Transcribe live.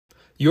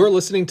You're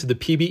listening to the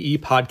PBE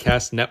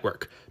Podcast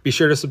Network. Be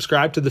sure to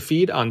subscribe to the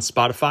feed on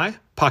Spotify,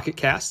 Pocket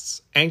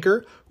Casts,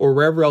 Anchor, or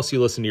wherever else you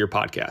listen to your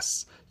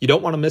podcasts. You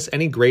don't want to miss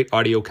any great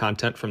audio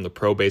content from the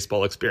pro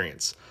baseball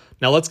experience.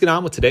 Now let's get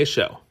on with today's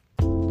show.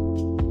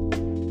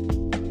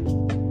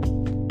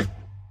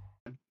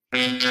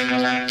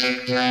 That's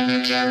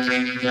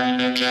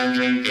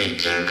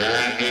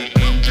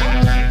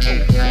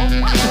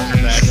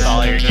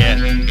all you're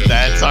getting.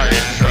 That's our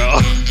intro.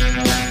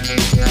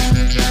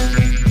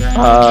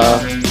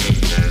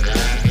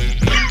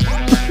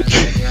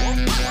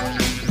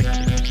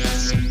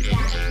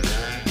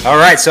 All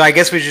right, so I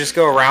guess we just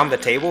go around the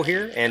table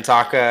here and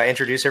talk.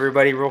 Introduce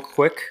everybody real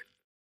quick.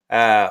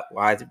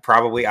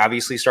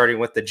 Obviously starting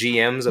with the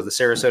GMs of the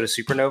Sarasota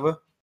Supernova.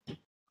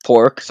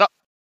 Pork. No,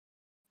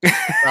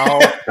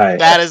 Hi,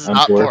 that is I'm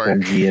not Pork. pork.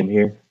 I'm GM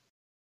here.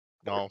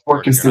 No,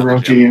 Pork is you're the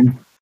not real GM.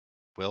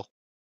 Will,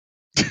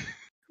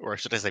 or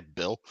should I say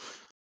Bill?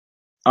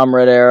 I'm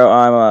Red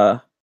Arrow.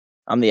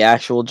 I'm the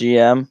actual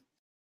GM.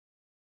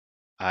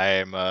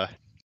 I'm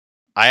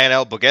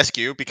INL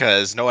Bogescu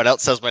because no one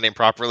else says my name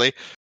properly.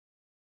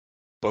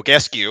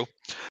 Bogescu.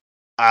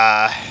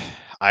 I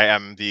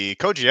am the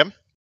co-GM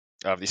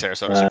of the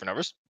Sarasota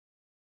Supernovas.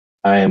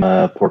 I am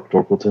Pork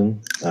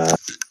Torkelton,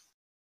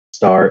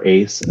 star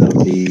ace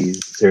of the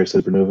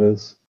Sarasota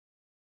Supernovas.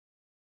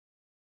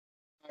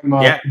 I'm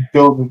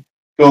Bill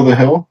the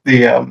Hill,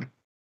 the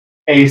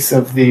ace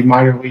of the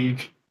minor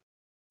league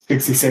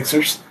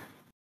 66ers.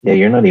 Yeah,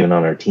 you're not even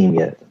on our team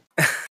yet.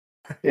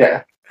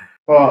 Yeah.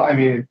 Well, I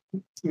mean,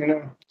 it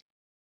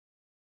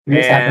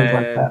just happens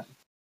like that.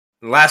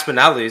 Last but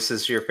not least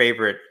is your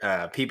favorite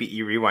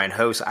PBE Rewind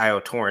host, Io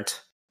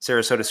Torrent,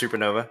 Sarasota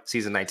Supernova,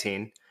 season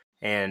 19,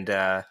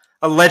 and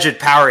alleged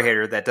power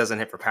hitter that doesn't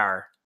hit for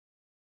power.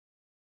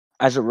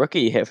 As a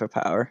rookie, you hit for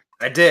power.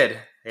 I did,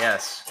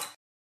 yes.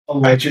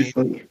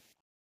 Allegedly.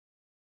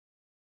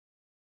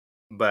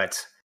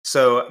 But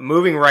so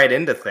moving right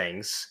into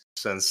things,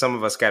 since some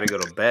of us got to go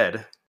to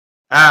bed.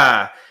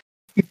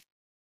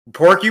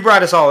 Pork, you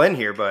brought us all in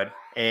here, bud.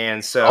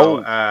 And so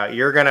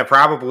you're going to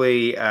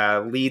probably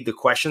lead the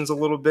questions a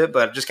little bit,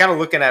 but just kind of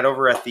looking at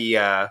over at the,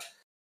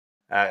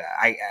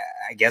 I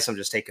guess I'm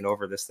just taking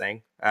over this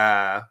thing.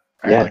 Yeah,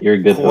 you're a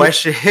good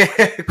host.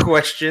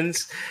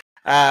 Questions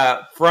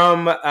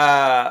from,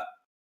 well,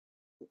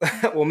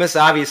 Miss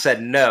Avi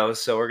said no,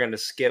 so we're going to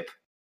skip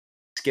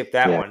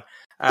that one.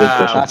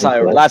 That's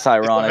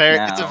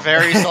ironic. It's a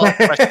very solid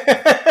question.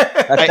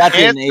 That's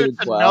the an answer 8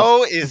 to 12.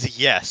 no is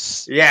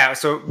yes. Yeah,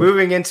 so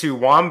moving into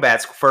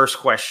Wombat's first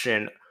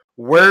question,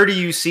 where do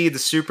you see the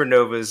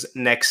Supernovas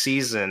next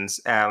season?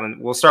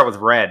 We'll start with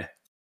Red.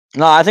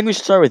 No, I think we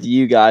should start with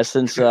you guys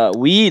since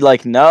we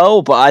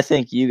know, but I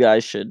think you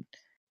guys should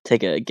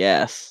take a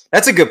guess.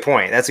 That's a good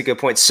point.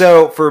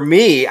 So for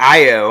me,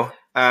 Io,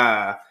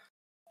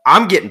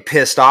 I'm getting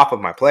pissed off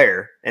of my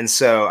player, and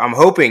so I'm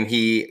hoping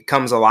he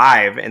comes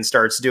alive and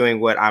starts doing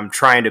what I'm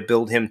trying to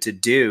build him to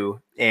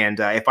do. And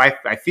if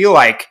I feel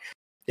like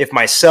if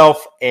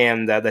myself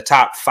and the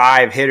top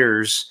 5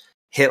 hitters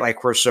hit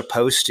like we're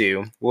supposed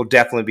to, we'll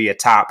definitely be a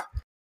top,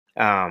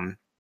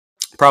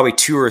 probably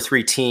 2 or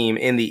 3 team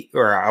in the,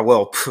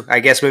 I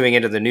guess moving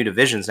into the new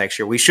divisions next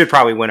year, we should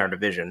probably win our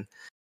division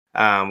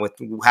with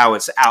how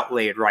it's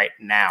outlaid right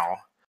now.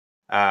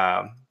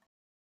 I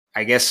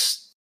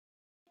guess.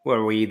 What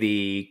are we,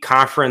 the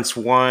Conference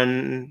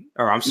 1,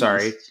 or I'm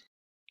sorry.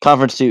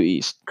 Conference 2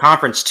 East.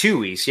 Conference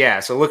 2 East, yeah.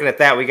 So looking at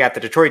that, we got the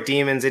Detroit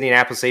Demons,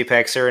 Indianapolis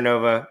Apex,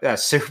 Sarasota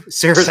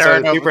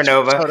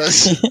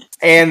Supernova,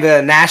 and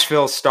the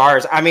Nashville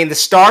Stars. I mean, the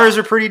Stars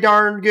are pretty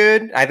darn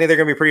good. I think they're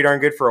going to be pretty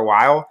darn good for a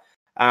while.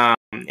 And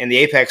the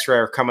Apex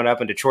are coming up,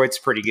 and Detroit's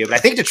pretty good. But I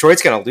think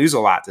Detroit's going to lose a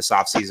lot this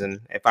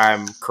offseason, if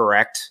I'm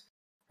correct,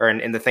 or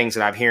in the things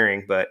that I'm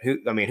hearing. But who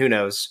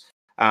knows?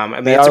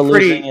 They it's are a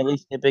pretty, losing at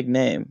least a big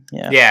name.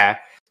 Yeah.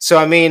 So,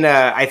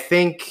 I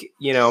think,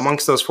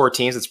 amongst those 4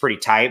 teams, it's pretty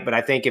tight. But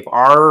I think if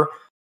our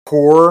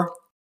core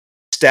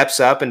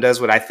steps up and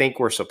does what I think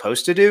we're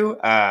supposed to do,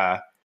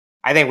 I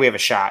think we have a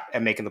shot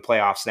at making the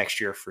playoffs next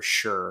year for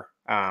sure.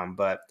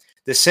 But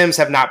the Sims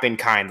have not been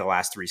kind the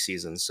last 3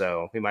 seasons.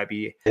 So we might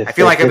be – I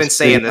feel like I've been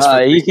saying this.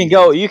 You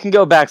can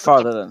go back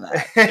farther than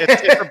that.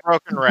 It's a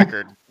broken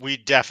record. We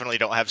definitely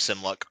don't have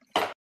sim luck.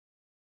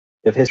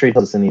 If history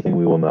tells us anything,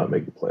 we will not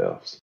make the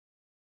playoffs.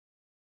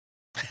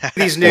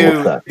 These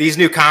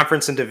new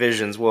conference and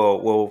divisions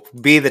will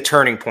be the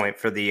turning point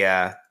for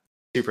the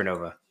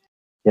Supernova.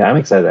 Yeah, I'm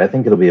excited. I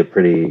think it'll be a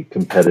pretty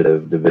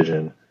competitive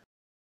division.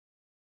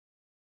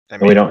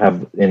 And we don't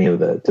have any of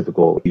the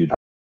typical huge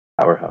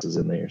powerhouses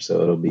in there,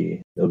 so it'll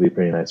be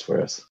pretty nice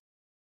for us.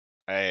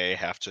 I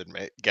have to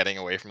admit, getting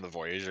away from the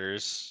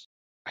Voyagers,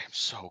 I am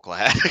so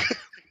glad.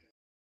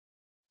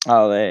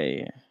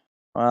 They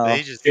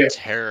just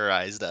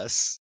terrorized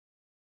us.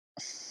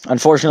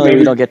 Unfortunately,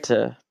 we don't get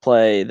to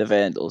play the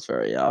Vandals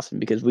very often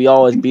because we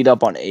always beat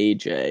up on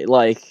AJ.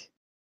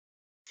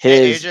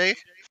 Hey, AJ,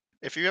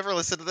 if you ever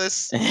listen to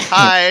this,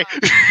 hi.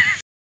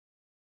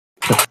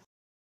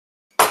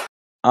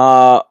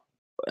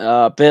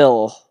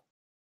 Bill,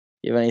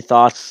 you have any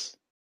thoughts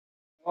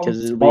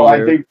because it'll be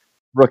your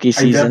rookie I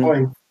season.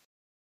 definitely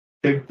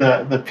think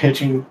the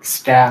pitching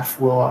staff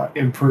will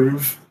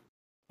improve.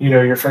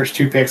 Your first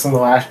 2 picks in the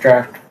last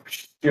draft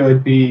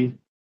should be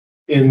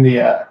in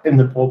the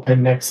bullpen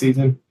next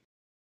season,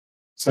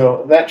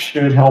 so that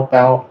should help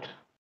out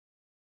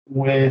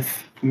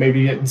with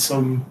maybe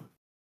getting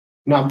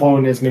not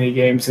blowing as many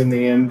games in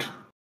the end,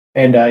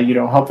 and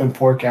helping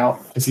Pork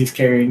out because he's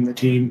carrying the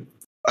team.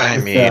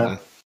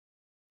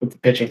 With the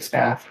pitching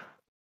staff.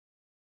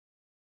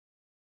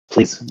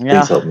 Please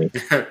help me.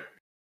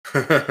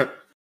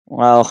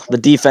 Well, the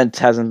defense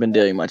hasn't been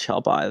doing much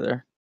help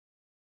either.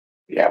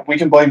 Yeah, we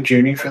can blame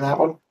Junie for that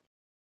one.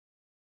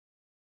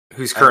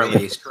 Who's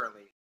currently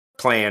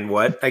playing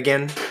what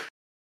again?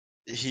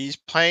 He's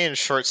playing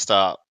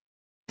shortstop,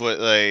 but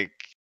like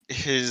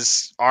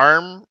his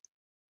arm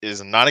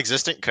is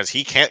non-existent because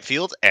he can't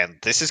field, and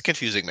this is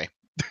confusing me.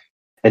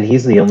 And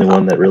he's the only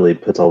one that really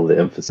puts all the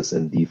emphasis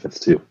in defense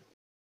too.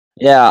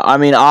 Yeah, I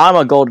mean, I'm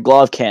a Gold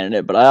Glove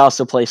candidate, but I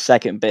also play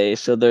second base,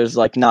 so there's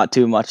like not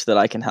too much that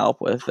I can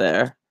help with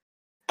there.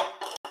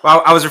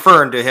 Well, I was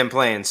referring to him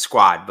playing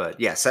squad, but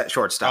yes, that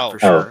shortstop for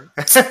sure.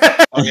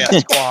 Oh yeah,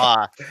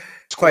 squad.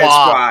 Playing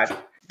squad.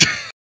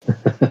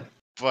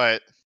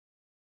 But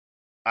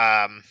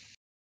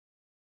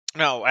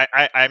no,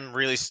 I'm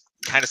really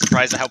kind of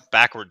surprised at how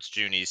backwards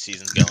Junie's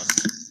season's going.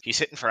 He's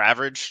hitting for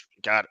average,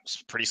 got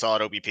pretty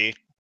solid OBP.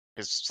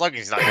 His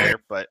slugging's not there,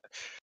 but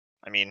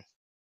I mean,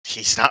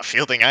 he's not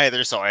fielding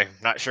either, so I'm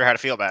not sure how to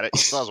feel about it.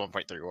 He still has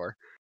 1.3 WAR,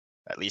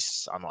 at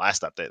least on the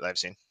last update that I've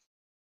seen.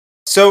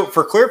 So,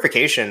 for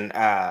clarification,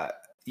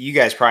 you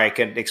guys probably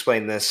could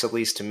explain this, at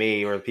least to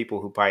me, or the people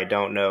who probably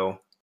don't know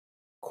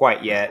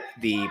quite yet,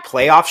 the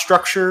playoff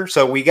structure.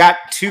 So, we got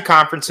 2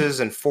 conferences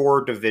and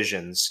 4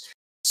 divisions.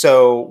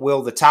 So,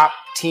 will the top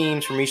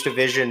teams from each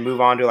division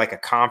move on to like a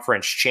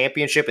conference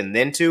championship and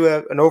then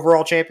to an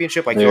overall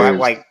championship? Like, you'll have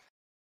like...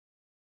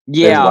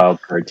 Yeah. There's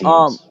wild card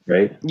teams,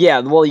 right? Yeah,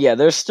 well, yeah,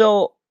 there's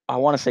still, I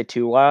want to say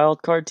 2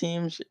 wild card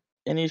teams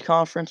in each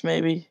conference,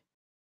 maybe.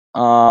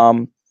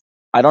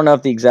 I don't know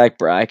if the exact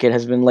bracket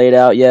has been laid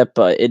out yet,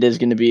 but it is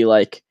going to be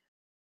like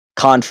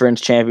conference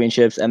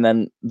championships and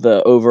then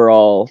the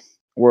overall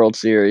World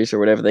Series or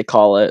whatever they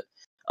call it.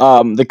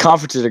 The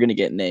conferences are going to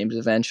get names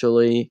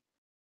eventually.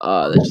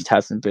 That just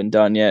hasn't been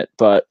done yet.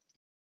 But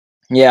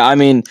yeah, I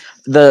mean,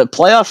 the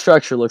playoff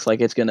structure looks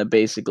like it's going to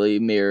basically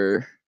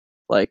mirror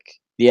like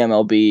the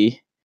MLB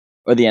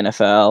or the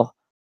NFL.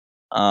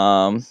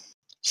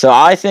 So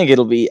I think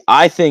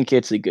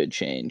it's a good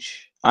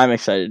change. I'm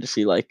excited to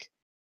see like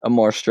a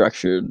more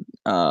structured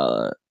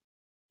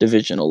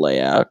divisional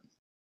layout.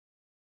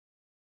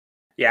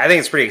 Yeah, I think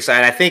it's pretty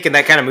exciting. I think, and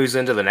that kind of moves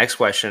into the next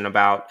question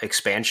about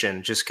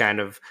expansion, just kind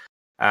of,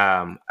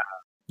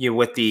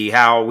 with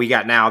how we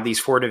got now these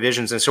 4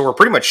 divisions. And so we're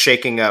pretty much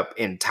shaking up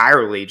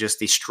entirely just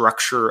the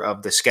structure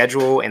of the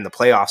schedule and the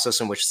playoff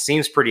system, which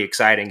seems pretty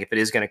exciting if it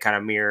is going to kind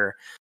of mirror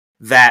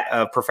that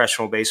of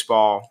professional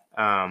baseball.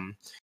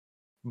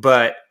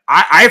 But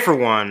I, for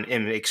one,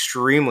 am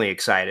extremely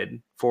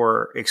excited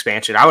for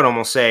expansion. I would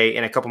almost say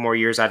in a couple more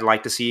years, I'd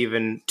like to see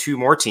even 2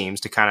 more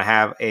teams to kind of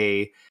have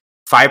a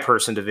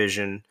 5-person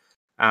division,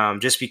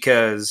 just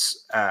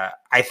because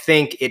I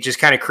think it just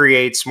kind of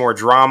creates more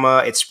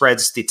drama. It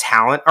spreads the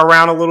talent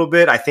around a little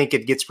bit. I think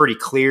it gets pretty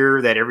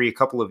clear that every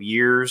couple of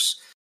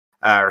years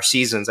or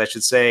seasons, I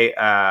should say,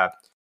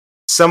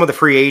 some of the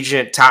free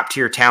agent top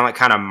tier talent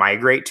kind of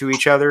migrate to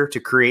each other to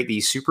create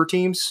these super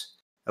teams.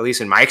 At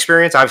least in my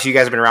experience. Obviously, you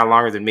guys have been around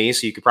longer than me,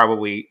 so you could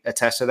probably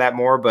attest to that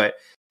more. But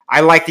I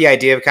like the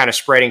idea of kind of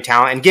spreading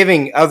talent and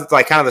giving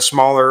like kind of the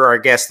smaller, or I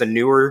guess the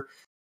newer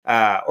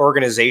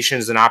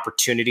organizations an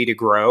opportunity to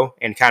grow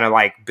and kind of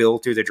like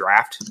build through the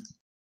draft.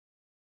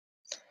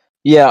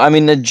 Yeah, I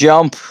mean, to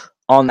jump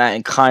on that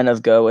and kind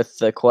of go with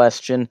the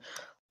question,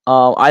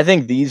 I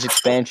think these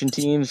expansion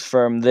teams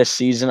from this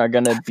season are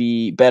going to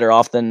be better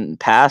off than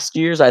past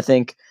years. I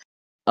think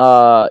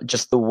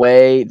just the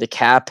way the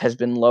cap has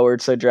been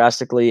lowered so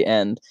drastically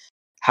and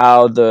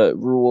how the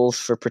rules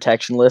for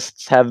protection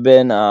lists have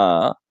been,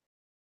 I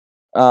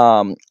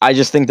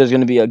just think there's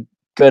going to be a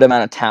good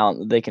amount of talent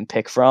that they can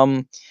pick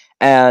from,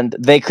 and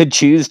they could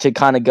choose to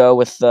kind of go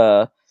with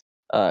the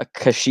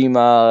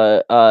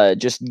Kashima,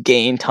 just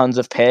gain tons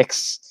of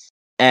picks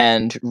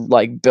and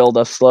like build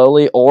up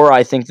slowly, or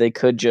I think they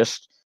could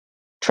just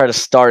try to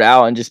start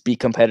out and just be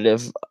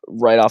competitive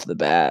right off the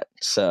bat.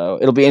 So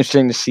it'll be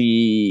interesting to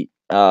see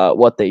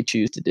what they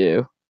choose to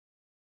do.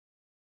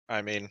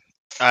 I mean,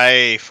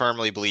 I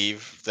firmly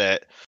believe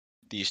that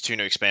these 2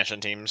 new expansion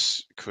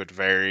teams could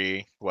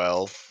very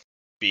well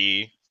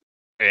be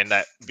and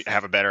that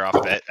have a better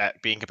off bet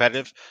at being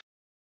competitive,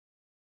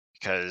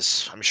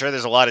 because I'm sure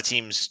there's a lot of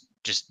teams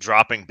just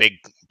dropping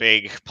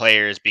big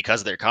players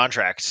because of their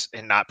contracts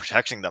and not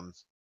protecting them,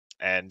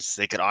 and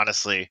they could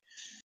honestly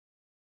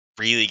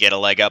really get a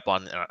leg up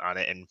on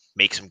it and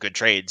make some good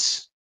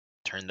trades,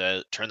 turn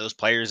those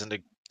players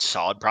into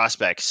solid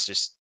prospects,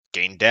 just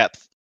gain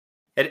depth.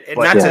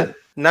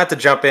 Not to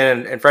jump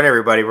in front of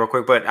everybody real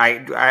quick, but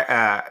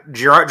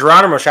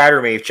Geronimo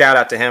Shiderme, shout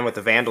out to him with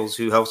the Vandals,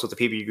 who helps with the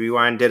PB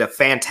Rewind, did a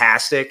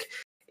fantastic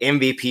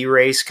MVP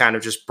race, kind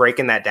of just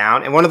breaking that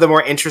down. And one of the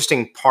more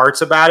interesting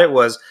parts about it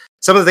was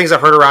some of the things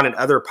I've heard around in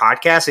other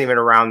podcasts, even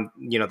around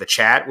the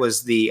chat,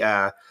 was the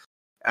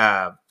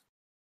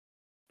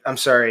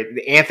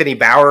Anthony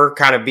Bauer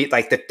kind of beat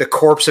like the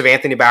corpse of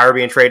Anthony Bauer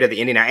being traded to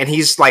the Indiana, and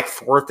he's like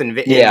fourth in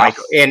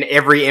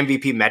every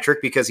MVP metric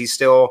because he's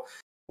still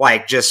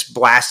like just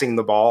blasting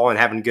the ball and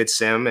having good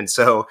sim. And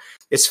so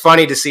it's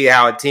funny to see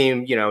how a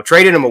team,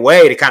 traded him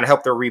away to kind of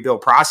help their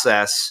rebuild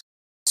process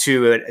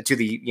to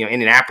the,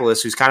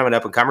 Indianapolis, who's kind of an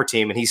up and comer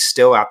team. And he's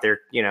still out there,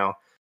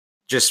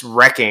 just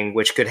wrecking,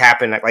 which could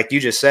happen. Like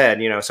you just said,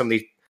 some of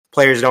these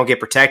players don't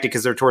get protected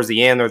because they're towards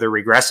the end or they're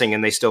regressing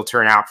and they still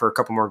turn out for a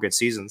couple more good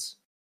seasons.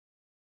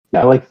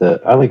 I like the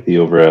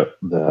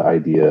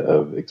idea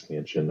of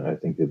expansion. I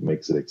think it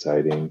makes it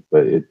exciting,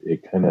 but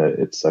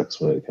it sucks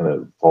when it kind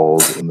of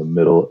falls in the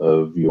middle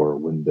of your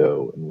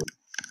window and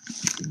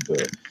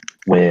to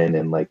win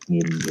and like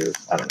needing your,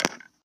 I don't know,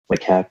 my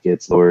cap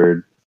gets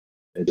lowered.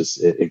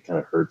 It kind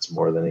of hurts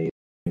more than anything.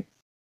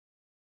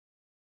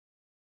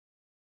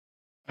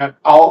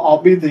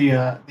 I'll be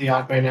the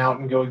odd man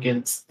out and go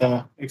against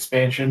the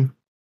expansion,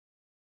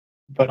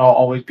 but I'll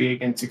always be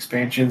against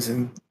expansions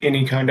in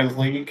any kind of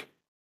league.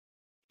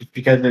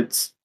 Because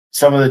it's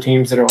some of the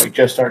teams that are like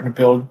just starting to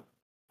build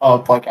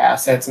up like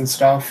assets and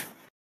stuff,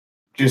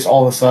 just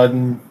all of a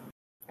sudden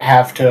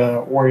have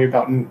to worry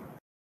about not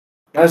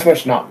as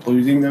much not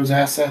losing those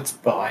assets,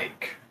 but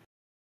like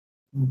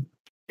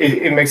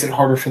it makes it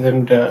harder for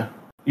them to,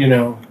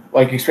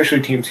 like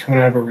especially teams coming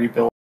out of a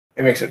rebuild,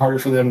 it makes it harder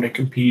for them to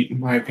compete, in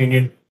my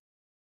opinion,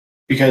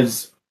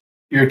 because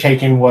you're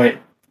taking what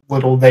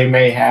little they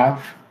may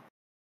have,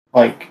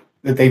 like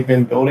that they've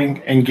been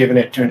building, and giving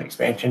it to an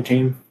expansion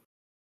team.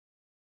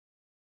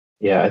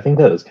 Yeah, I think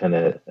that's kind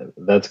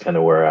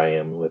of where I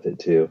am with it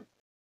too.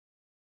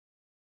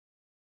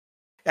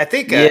 I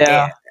think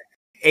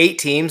 8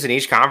 teams in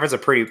each conference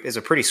is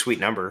a pretty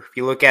sweet number. If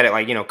you look at it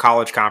like,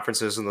 college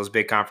conferences and those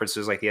big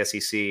conferences like the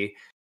SEC,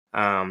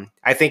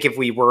 I think if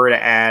we were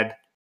to add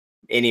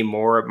any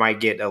more, it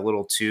might get a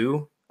little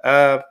too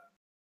much,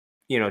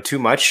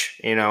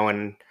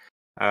 and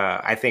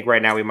I think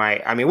right now we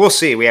might. I mean, we'll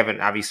see. We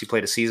haven't obviously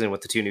played a season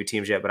with the 2 new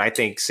teams yet, but I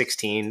think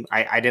 16.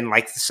 I didn't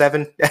like the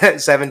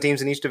 7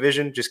 teams in each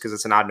division just because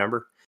it's an odd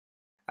number.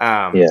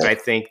 But I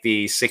think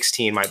the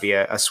 16 might be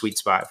a sweet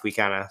spot if we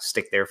kind of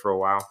stick there for a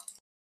while.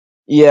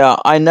 Yeah,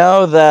 I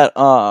know that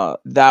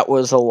that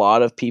was a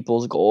lot of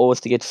people's goal was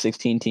to get to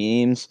 16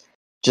 teams.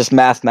 Just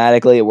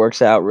mathematically, it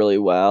works out really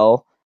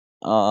well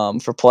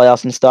for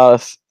playoffs and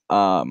stuff.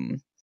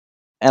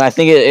 And I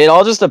think it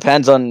all just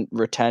depends on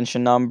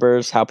retention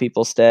numbers, how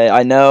people stay.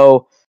 I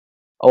know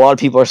a lot of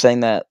people are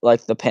saying that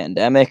like the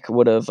pandemic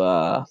would have,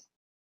 a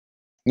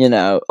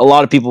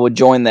lot of people would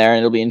join there, and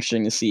it'll be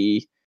interesting to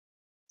see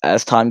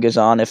as time goes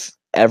on if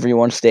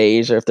everyone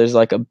stays or if there's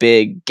like a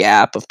big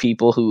gap of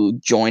people who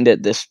joined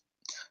at this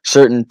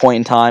certain point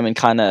in time and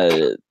kind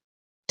of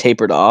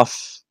tapered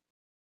off.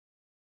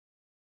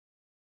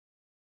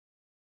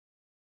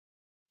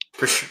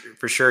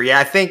 For sure. Yeah,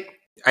 I think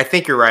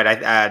you're right.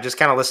 I just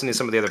kind of listening to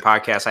some of the other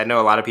podcasts. I know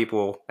a lot of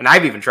people, and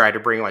I've even tried to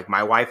bring like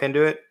my wife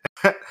into it.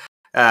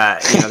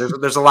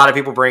 There's a lot of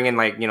people bringing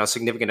like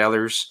significant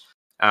others,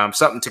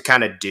 something to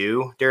kind of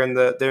do during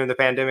the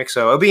pandemic.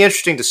 So it'll be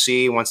interesting to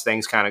see once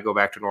things kind of go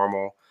back to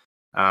normal,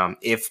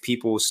 if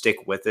people stick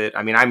with it.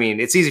 I mean,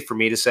 it's easy for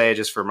me to say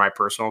just for my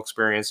personal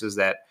experiences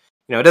that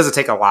it doesn't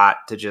take a lot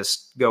to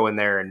just go in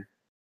there and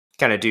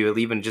kind of do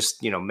even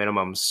just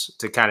minimums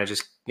to kind of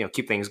just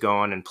keep things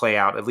going and play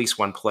out at least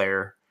one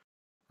player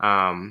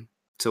to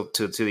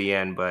the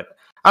end. But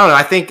I don't know.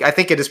 I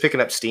think it is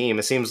picking up steam.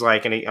 It seems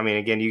like, and I mean,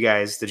 again, you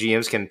guys, the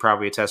GMs can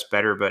probably attest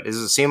better, but does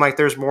it seem like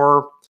there's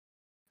more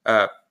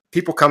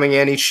people coming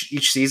in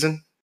each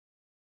season?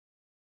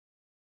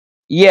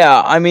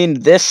 Yeah, I mean,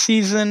 this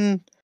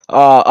season,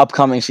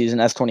 upcoming season,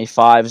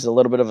 S25 is a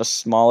little bit of a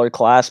smaller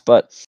class,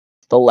 but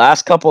the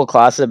last couple of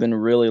classes have been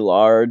really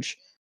large.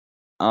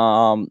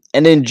 And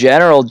in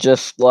general,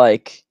 just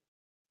like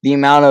the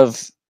amount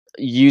of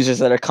users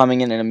that are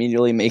coming in and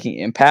immediately making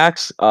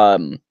impacts,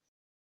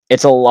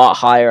 it's a lot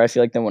higher, I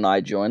feel like, than when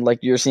I joined. Like,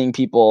 you're seeing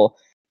people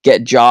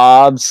get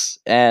jobs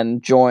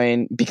and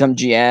become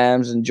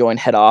GMs and join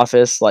head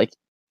office like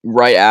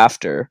right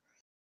after.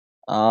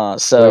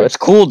 So it's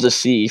cool to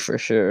see for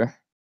sure.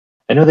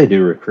 I know they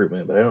do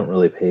recruitment, but I don't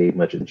really pay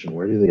much attention.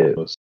 Where do they get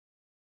most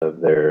of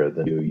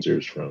the new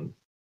users from?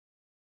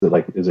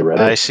 Is it Reddit?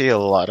 I see a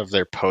lot of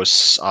their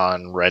posts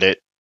on Reddit.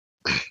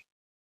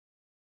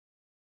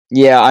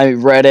 Yeah, I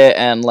read it,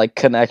 and like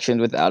connections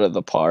with Out of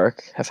the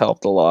Park have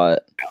helped a lot.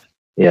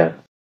 Yeah.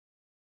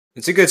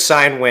 It's a good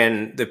sign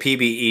when the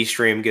PBE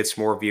stream gets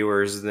more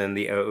viewers than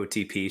the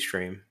OOTP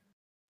stream.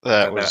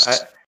 That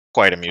was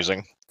quite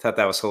amusing. Thought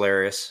that was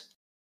hilarious.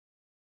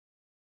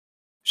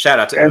 Shout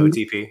out to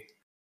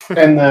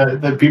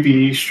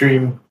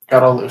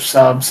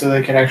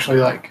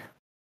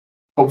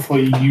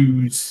hopefully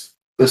use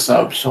the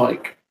subs to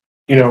like,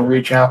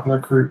 reach out and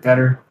recruit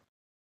better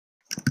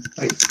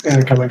like in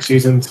the coming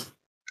seasons.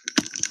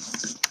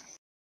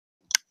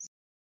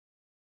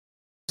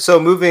 So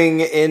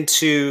moving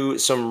into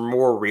some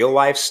more real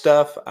life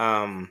stuff,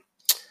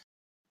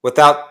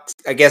 without,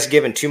 I guess,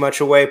 giving too much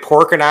away,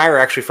 Pork and I are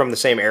actually from the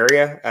same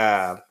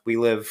area. We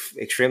live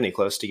extremely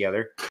close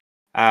together.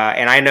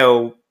 And I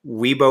know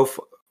we both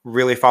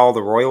really follow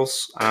the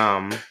Royals.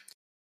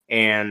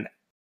 And,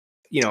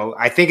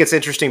 I think it's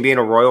interesting being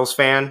a Royals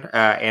fan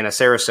and a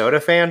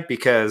Sarasota fan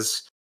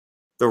because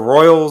the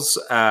Royals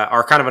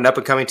are kind of an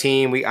up-and-coming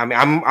team.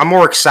 I'm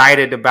more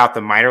excited about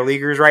the minor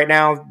leaguers right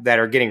now that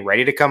are getting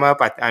ready to come up.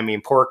 I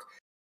mean, Pork,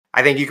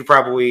 I think you could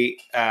probably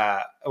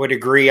would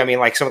agree. I mean,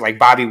 like someone like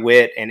Bobby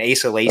Witt and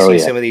Asa Lacy,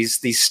 some of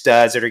these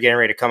studs that are getting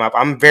ready to come up.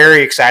 I'm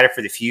very excited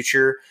for the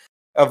future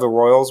of the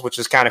Royals, which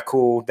is kind of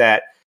cool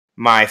that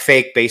my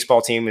fake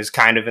baseball team is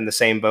kind of in the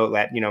same boat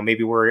that,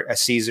 maybe we're a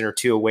season or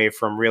two away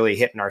from really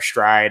hitting our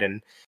stride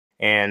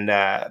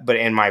but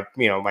in my,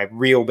 my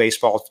real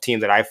baseball team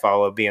that I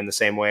follow being the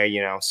same way,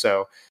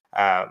 so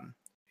are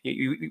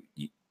you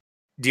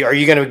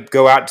going to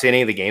go out to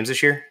any of the games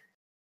this year?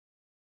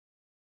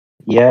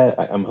 Yeah,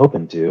 I'm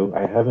hoping to.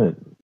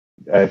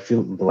 I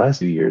feel the last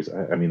few years,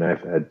 I mean,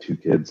 I've had two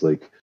kids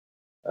like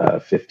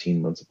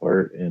 15 months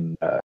apart, and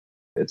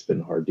it's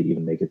been hard to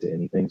even make it to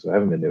anything. So I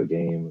haven't been to a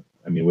game.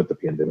 I mean, with the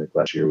pandemic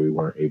last year, we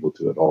weren't able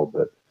to at all,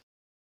 but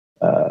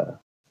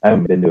I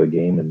haven't been to a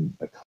game in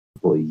a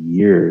couple of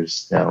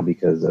years now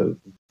because of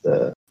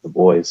the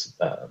boys.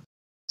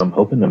 I'm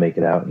hoping to make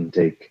it out and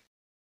take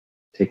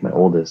my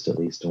oldest at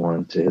least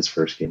to his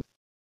first game.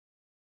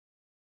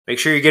 Make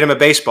sure you get him a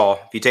baseball.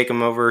 If you take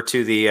him over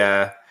to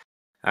the,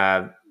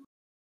 I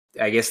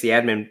guess the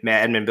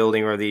admin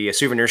building or the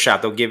souvenir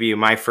shop, they'll give you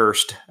my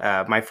first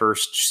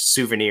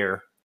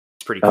souvenir.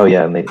 It's pretty cool. Oh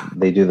yeah, and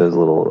they do those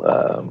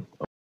little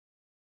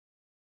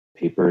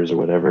papers or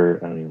whatever.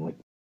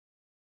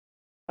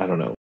 I don't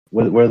know.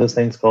 What are those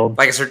things called?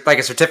 Like a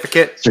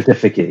certificate.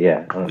 Certificate,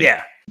 yeah.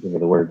 Yeah. Think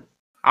of the word.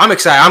 I'm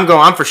excited.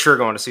 I'm for sure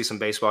going to see some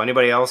baseball.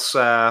 Anybody else?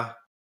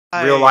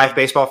 Real life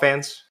baseball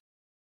fans?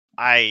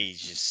 I've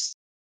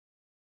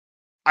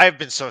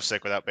been so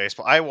sick without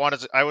baseball. I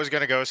was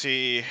gonna go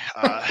see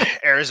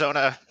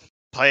Arizona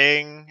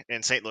playing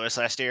in St. Louis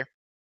last year,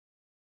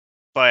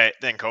 but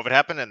then COVID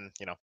happened, and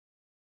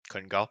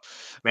couldn't go.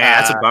 Man,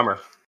 that's a bummer.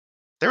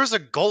 There was a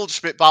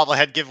Goldschmidt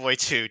bobblehead giveaway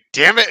too.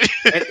 Damn it!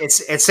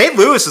 It's St.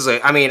 Louis is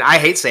I mean, I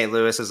hate St.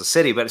 Louis as a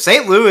city, but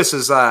St. Louis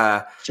is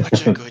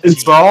such a good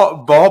its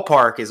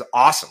ballpark is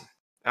awesome.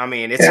 I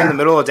mean, it's in the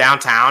middle of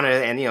downtown,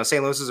 and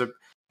St. Louis is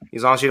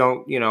as long as you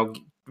don't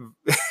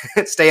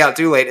stay out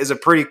too late, is a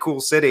pretty cool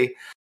city.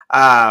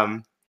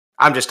 I'm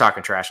just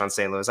talking trash on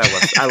St. Louis.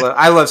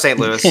 I love St.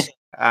 Louis.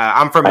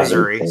 I'm from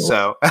Missouri,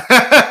 so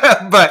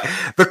but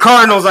the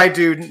Cardinals I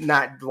do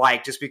not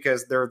like just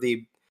because they're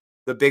the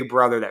big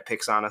brother that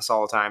picks on us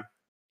all the time.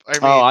 I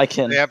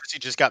mean, they obviously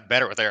just got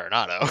better with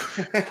Arenado.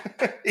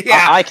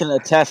 Yeah, I can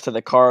attest to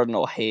the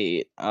Cardinal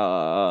hate.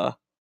 Yeah,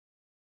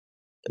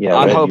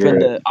 I'm hoping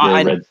you're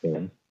a Reds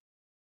fan.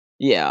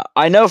 Yeah,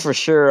 I know for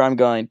sure I'm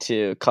going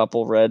to a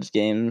couple Reds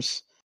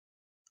games,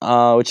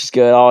 which is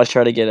good. I always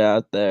try to get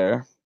out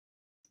there.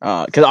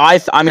 Because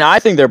I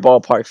think their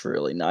ballpark's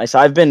really nice.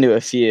 I've been to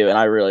a few, and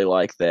I really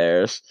like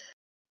theirs.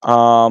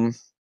 The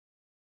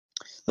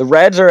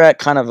Reds are at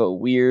kind of a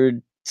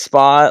weird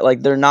spot.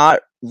 Like, they're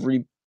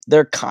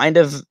kind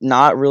of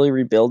not really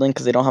rebuilding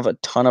because they don't have a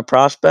ton of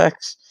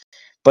prospects,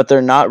 but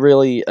they're not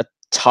really a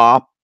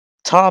top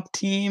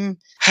team.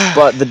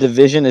 But the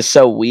division is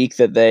so weak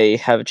that they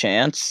have a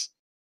chance.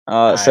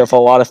 So if a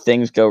lot of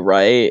things go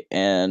right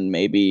and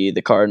maybe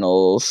the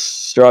Cardinals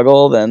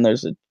struggle, then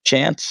there's a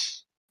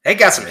chance. They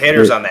got some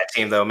hitters on that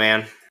team, though,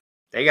 man.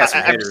 They got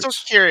some hitters. I'm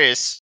so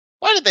curious.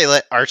 Why did they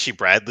let Archie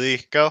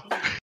Bradley go?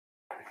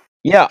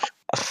 Yeah,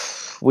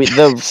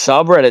 the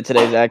subreddit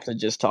today is actually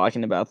just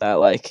talking about that.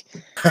 Like,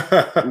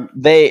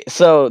 they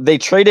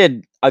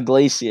traded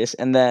Iglesias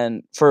and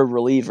then for a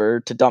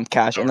reliever to dump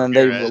cash, and then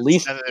they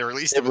released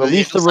the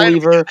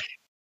reliever.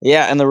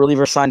 Yeah, and the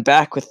reliever signed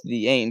back with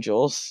the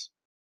Angels.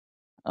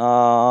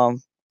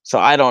 So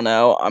I don't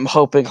know. I'm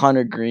hoping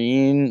Hunter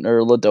Green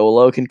or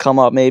Lodolo can come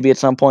up maybe at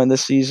some point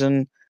this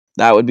season.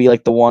 That would be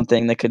like the one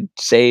thing that could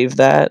save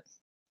that,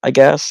 I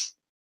guess.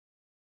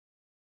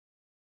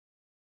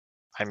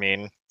 I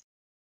mean,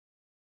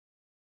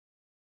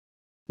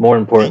 more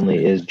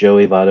importantly, is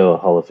Joey Votto a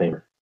Hall of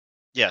Famer?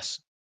 Yes.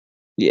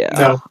 Yeah.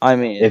 No. I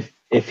mean,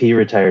 if he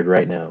retired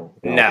right now,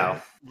 no.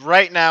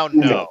 Right now,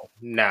 no.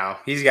 No.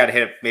 He's got to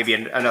hit maybe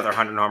another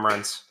 100 home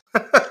runs.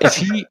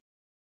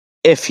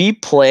 If he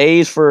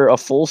plays for a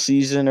full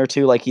season or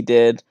two like he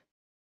did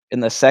in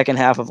the second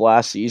half of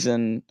last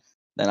season,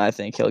 then I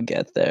think he'll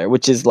get there,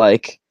 which is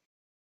like,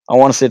 I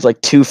want to say it's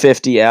like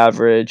 250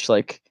 average,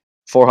 like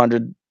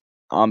 400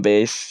 on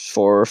base,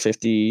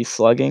 450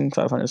 slugging,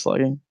 500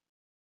 slugging.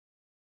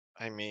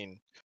 I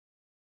mean,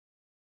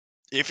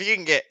 if he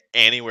can get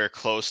anywhere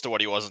close to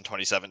what he was in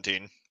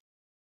 2017,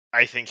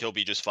 I think he'll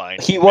be just fine.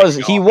 He Maybe was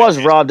not he all was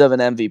matches. robbed of an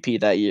MVP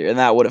that year, and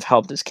that would have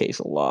helped his case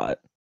a lot.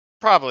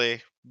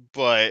 Probably,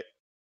 but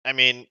I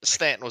mean,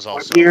 Stanton was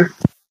also year?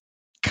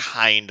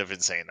 kind of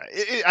insane.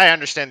 I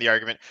understand the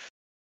argument,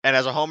 and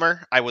as a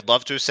homer, I would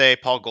love to say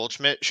Paul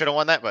Goldschmidt should have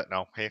won that, but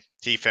no,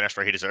 he finished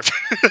where he deserved.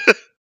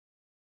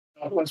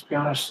 Let's be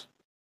honest.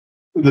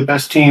 The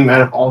best team out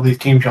of all these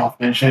teams y'all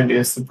mentioned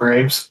is the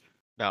Braves,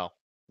 No.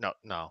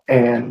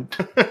 and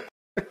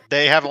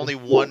They have only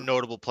one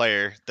notable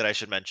player that I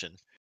should mention.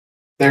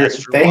 they That's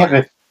Drew they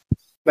Walker.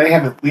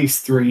 have at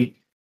least 3.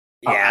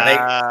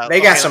 Yeah,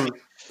 they got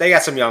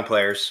some young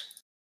players.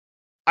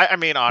 I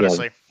mean,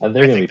 honestly, and I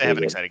they're going to think be they have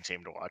an pretty good. exciting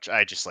team to watch.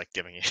 I just like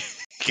giving you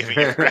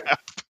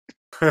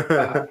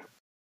crap.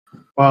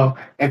 Well,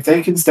 if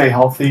they can stay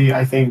healthy,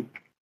 I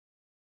think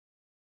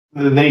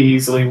they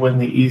easily win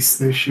the East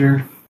this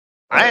year.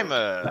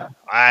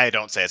 I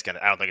don't say it's gonna.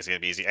 I don't think it's gonna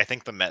be easy. I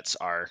think the Mets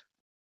are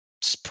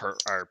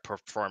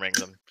performing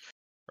them,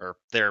 or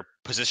they're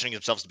positioning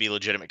themselves to be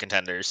legitimate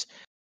contenders.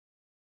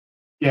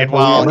 Yeah, And but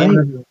while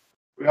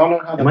we all know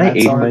how the Am I Mets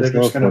aiding are. They're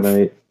myself just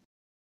gonna.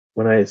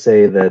 when I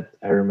say that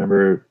I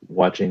remember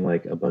watching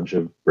like a bunch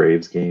of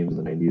Braves games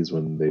in the '90s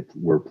when they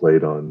were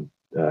played on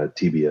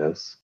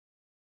TBS?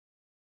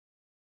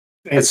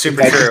 That's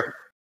super true.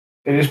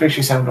 It just makes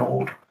you sound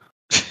old.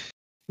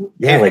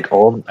 Yeah, like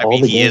all the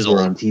he is games were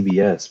old. on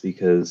TBS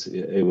because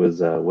it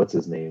was what's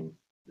his name,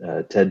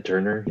 Ted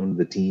Turner, he owned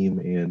the team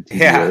and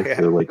TBS. Yeah.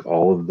 So like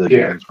all of the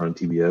games were on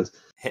TBS.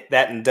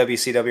 That and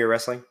WCW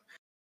wrestling.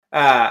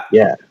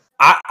 Yeah,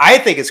 I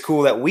think it's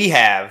cool that we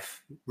have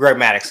Greg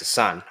Maddox's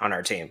son on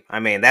our team. I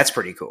mean, that's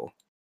pretty cool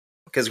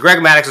because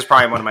Greg Maddox is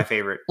probably one of my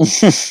favorite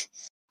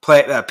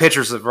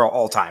pitchers of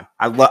all time.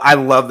 I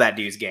love that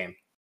dude's game.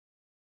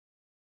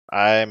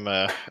 I'm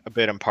a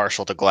bit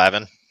impartial to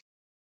Glavine.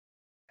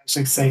 I was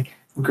like saying,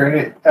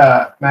 granted,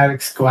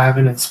 Maddox,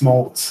 Glavine, and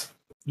Smoltz,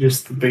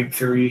 just the big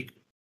 3.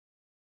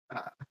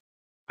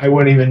 I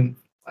wouldn't even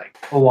like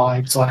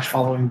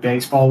alive/following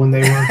baseball when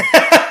they were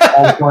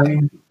all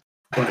playing,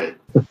 but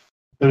those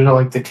are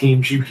like the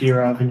teams you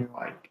hear of, and you're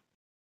like,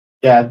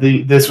 yeah,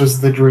 this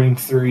was the dream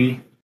 3.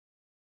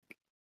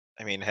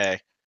 I mean, hey,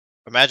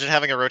 imagine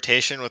having a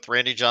rotation with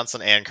Randy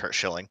Johnson and Kurt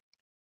Schilling.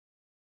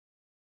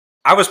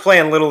 I was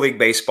playing Little League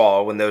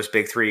baseball when those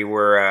big 3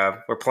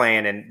 were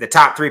playing, and the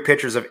top 3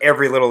 pitchers of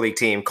every Little League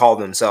team called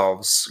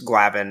themselves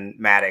Glavine,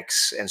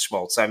 Maddox, and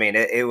Schmaltz. I mean,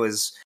 it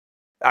was.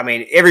 I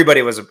mean,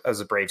 everybody was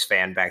a Braves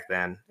fan back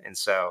then, and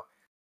so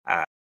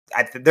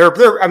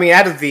they're. I mean,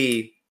 out of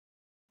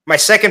my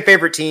second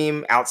favorite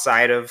team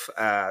outside of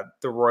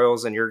the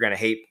Royals, and you're going to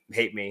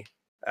hate me,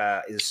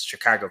 is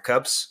Chicago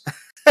Cubs.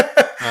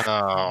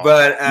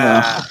 But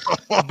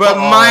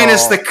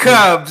minus the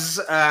Cubs,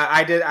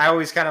 I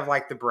always kind of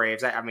like the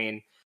Braves. I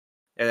mean,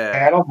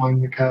 I don't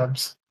mind the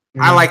Cubs.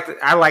 I like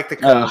the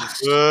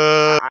Cubs.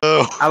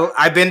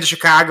 I've been to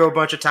Chicago a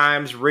bunch of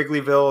times.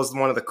 Wrigleyville is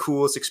one of the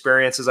coolest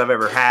experiences I've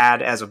ever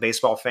had as a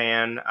baseball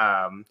fan.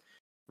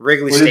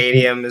 Wrigley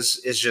Stadium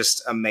is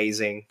just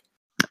amazing.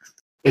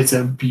 It's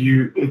a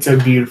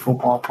beautiful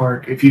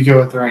ballpark if you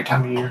go at the right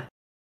time of year.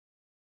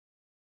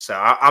 So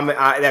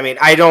I mean,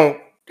 I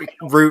don't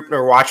root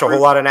or watch a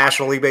whole lot of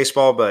National League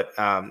baseball, but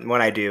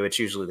when I do, it's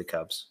usually the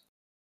Cubs.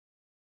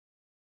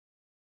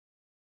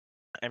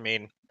 I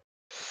mean,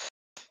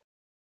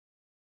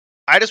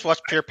 I just watch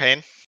pure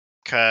pain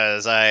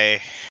because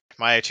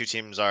my 2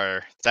 teams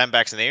are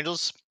Diamondbacks and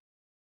Angels.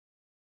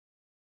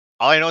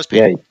 All I know is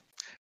pain. Yeah,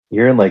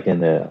 you're in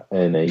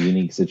a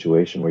unique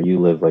situation where you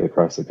live like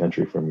across the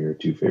country from your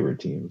 2 favorite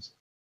teams.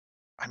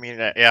 I mean,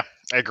 yeah,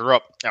 I grew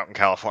up out in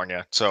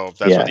California, so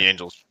that's where the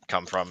Angels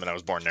come from, and I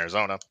was born in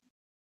Arizona.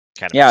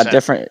 Yeah,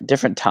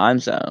 different time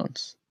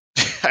zones.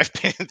 I've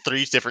been in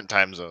 3 different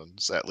time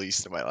zones at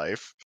least in my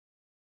life,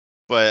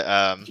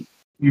 but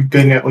you've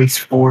been at least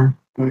 4.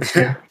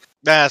 Yeah.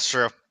 That's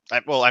true.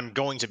 I'm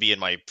going to be in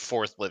my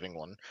 4th living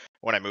one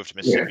when I move to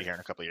Mississippi here in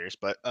a couple of years,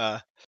 but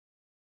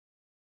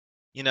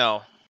you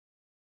know,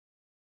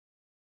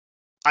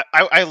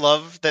 I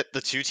love that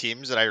the 2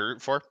 teams that I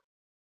root for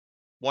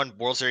won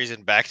World Series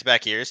in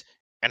back-to-back years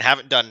and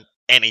haven't done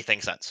anything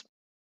since.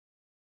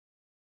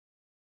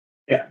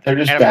 Yeah, they're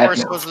just and bad. Of course,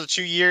 now. it was the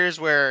 2 years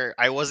where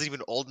I wasn't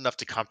even old enough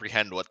to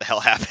comprehend what the hell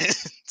happened.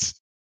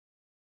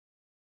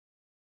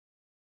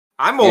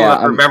 I'm old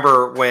enough to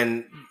remember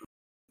when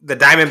the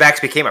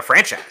Diamondbacks became a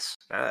franchise.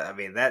 I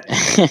mean,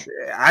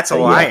 that's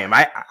all I am.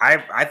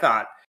 I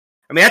thought.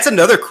 I mean, that's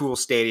another cool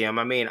stadium.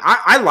 I mean,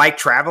 I like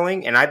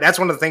traveling, and that's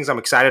one of the things I'm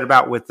excited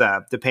about with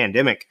the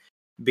pandemic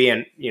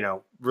being,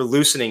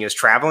 loosening is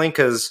traveling,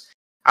 because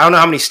I don't know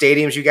how many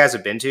stadiums you guys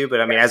have been to, but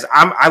I mean,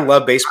 I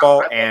love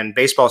baseball, and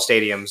baseball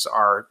stadiums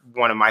are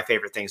one of my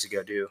favorite things to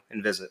go do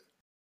and visit.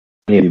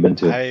 How many have you been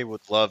to? I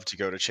would love to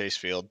go to Chase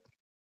Field,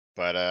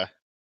 but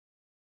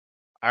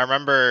I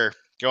remember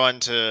going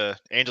to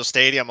Angel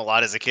Stadium a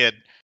lot as a kid.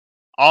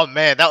 Oh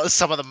man, that was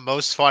some of the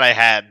most fun I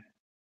had.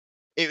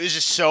 It was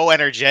just so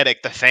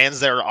energetic. The fans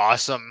there were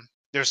awesome.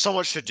 There's so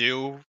much to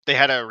do. They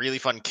had a really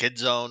fun kid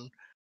zone,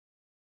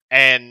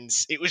 and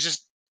it was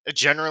just a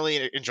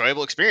generally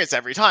enjoyable experience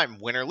every time.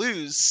 Win or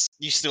lose,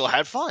 you still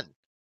had fun.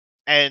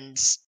 And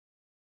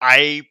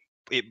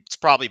it's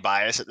probably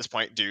biased at this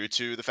point due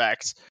to the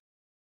fact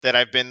that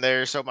I've been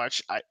there so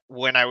much.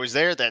 When I was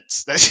there, that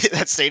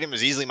stadium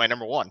is easily my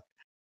number one.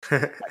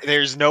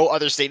 There's no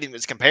other stadium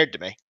that's compared to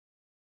me.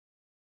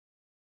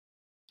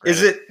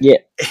 Is it? Yeah.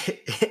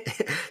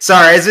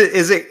 Sorry, is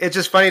it? It's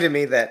just funny to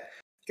me that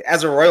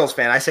as a Royals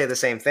fan, I say the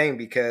same thing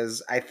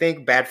because I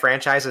think bad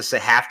franchises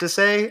have to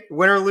say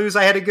win or lose.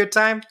 I had a good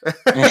time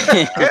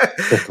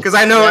because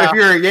I know if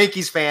you're a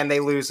Yankees fan, they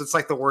lose. It's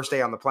like the worst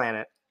day on the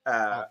planet.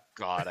 Oh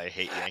God, I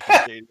hate Yankee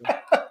Stadium.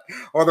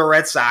 Or the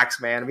Red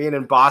Sox, man. Being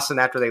in Boston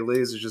after they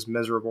lose is just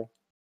miserable.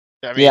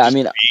 I Yeah,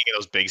 being in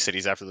those big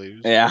cities after they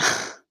lose. Yeah.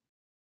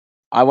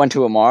 I went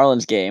to a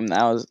Marlins game.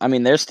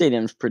 Their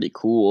stadium's pretty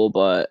cool,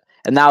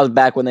 and that was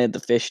back when they had the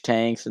fish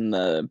tanks and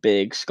the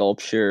big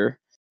sculpture.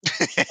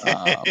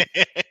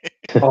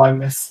 I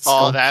missed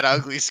that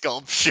ugly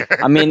sculpture.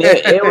 I mean,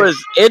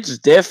 it's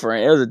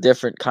different. It was a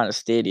different kind of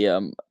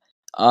stadium.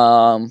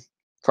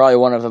 Probably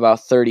one of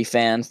about 30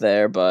 fans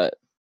there, but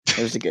it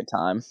was a good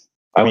time.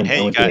 I you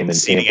went got game in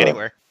seating Tampa.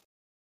 anywhere.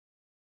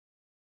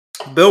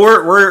 Bill,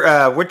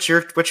 we're what's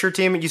your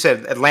team? You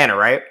said Atlanta,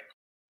 right?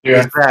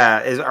 Yeah.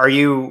 Are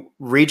you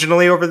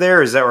regionally over there,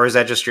 or is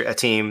that just a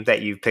team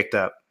that you picked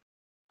up?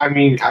 I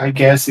mean, I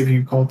guess if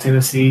you call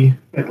Tennessee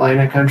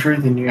Atlanta country,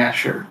 then yeah,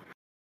 sure.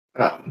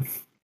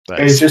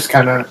 It's just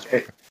kind of.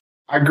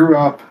 I grew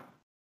up.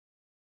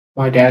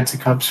 My dad's a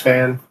Cubs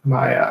fan.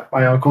 My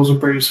uncle's a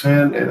Braves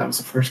fan, and that was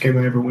the first game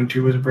I ever went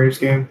to was a Braves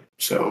game.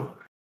 So,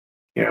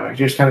 it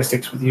just kind of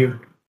sticks with you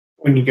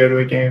when you go to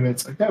a game.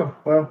 It's like, oh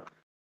well,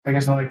 I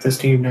guess I like this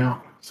team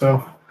now.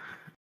 So,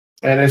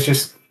 and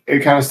it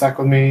kind of stuck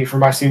with me for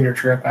my senior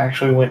trip. I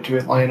actually went to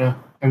Atlanta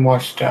and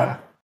watched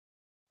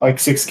like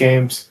 6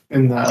 games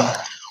in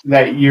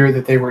that year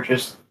that they were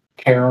just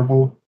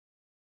terrible.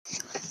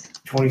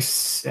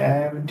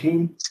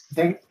 2017, I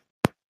think.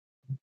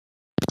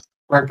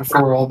 Right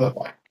before all the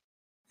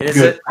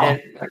good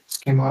prospects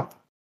came up.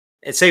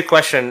 It's a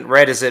question,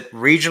 Red. Is it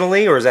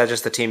regionally, or is that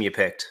just the team you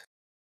picked?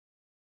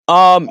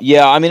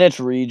 Yeah, I mean it's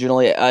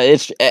regionally.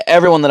 It's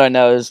everyone that I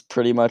know is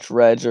pretty much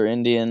Reds or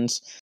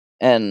Indians,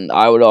 and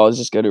I would always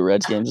just go to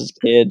Reds games as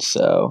a kid.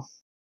 So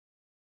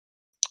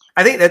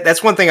I think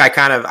that's one thing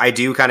I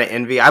do kind of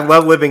envy. I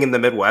love living in the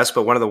Midwest,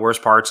 but one of the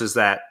worst parts is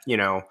that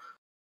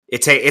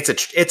it's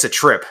a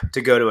trip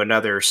to go to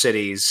another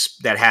cities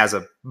that has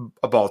a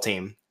ball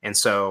team, and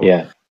so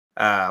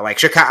like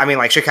Chicago. I mean,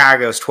 like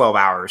Chicago's 12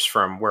 hours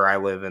from where I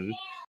live, and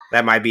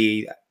that might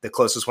be the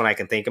closest one I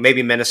can think of.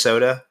 Maybe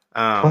Minnesota.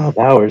 12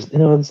 hours.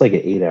 It's like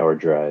an 8-hour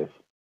drive.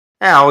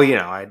 Oh,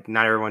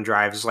 not everyone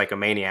drives like a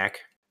maniac.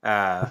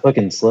 How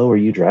fucking slow are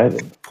you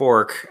driving?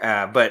 Pork.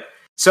 But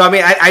so I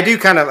mean, I do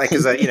kind of like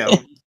because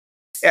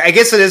I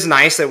guess it is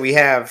nice that we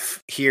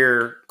have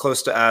here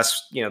close to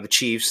us, the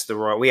Chiefs, the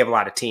Royal. We have a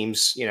lot of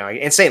teams,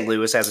 and St.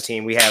 Louis has a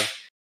team. We have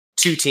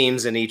 2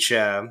 teams in each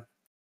 4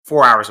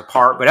 hours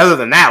apart. But other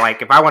than that,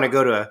 like if I want to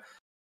go to,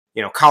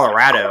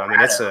 Colorado, I mean,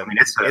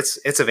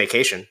 it's a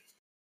vacation.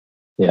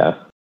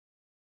 Yeah.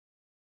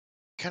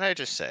 Can I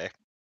just say,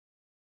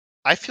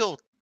 I feel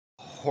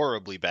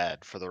horribly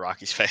bad for the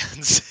Rockies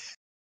fans.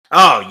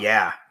 Oh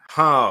yeah.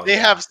 They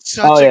have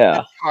such a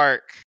good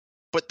park.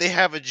 But they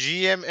have a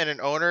GM and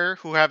an owner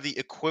who have the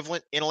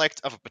equivalent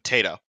intellect of a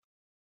potato.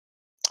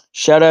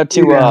 Shout out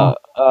to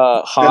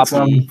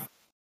Hoppy.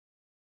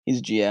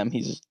 He's GM.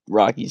 He's a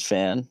Rockies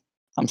fan.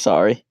 I'm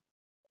sorry.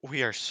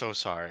 We are so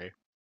sorry.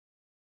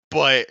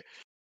 But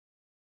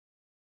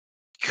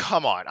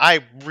come on. I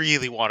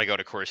really want to go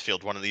to Coors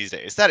Field one of these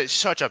days. That is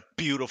such a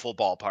beautiful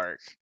ballpark.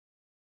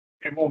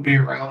 It won't be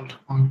around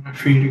long enough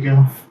for you to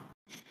go.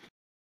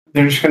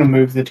 They're just going to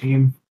move the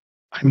team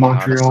to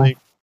Montreal.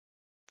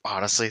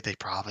 Honestly, they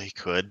probably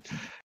could.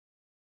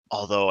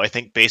 Although I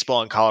think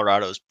baseball in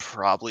Colorado is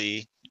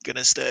probably going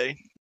to stay.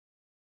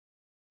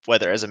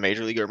 Whether as a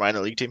major league or minor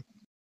league team.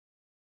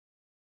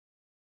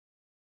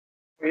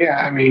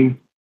 Yeah, I mean,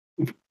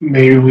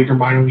 major league or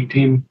minor league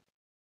team.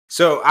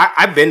 So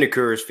I've been to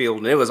Coors Field,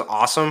 and it was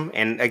awesome.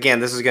 And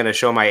again, this is going to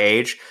show my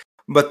age.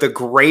 But the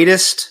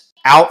greatest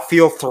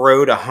outfield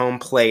throw to home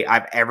plate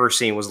I've ever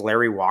seen was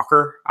Larry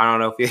Walker. I don't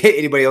know if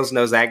anybody else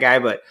knows that guy,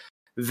 but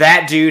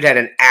that dude had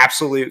an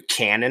absolute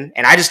cannon,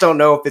 and I just don't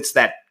know if it's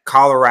that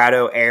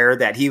Colorado air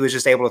that he was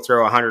just able to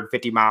throw a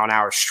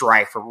 150-mile-an-hour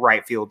strike from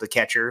right field to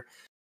catcher.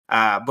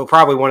 But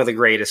probably one of the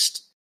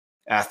greatest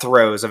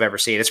throws I've ever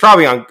seen. It's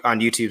probably on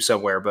YouTube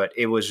somewhere, but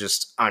it was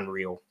just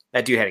unreal.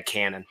 That dude had a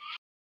cannon.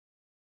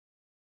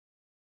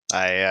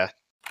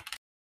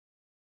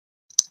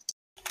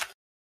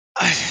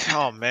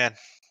 Oh man,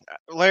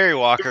 Larry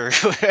Walker.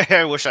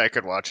 I wish I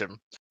could watch him.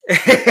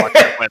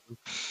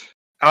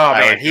 Oh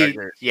man,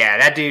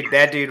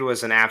 that dude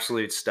was an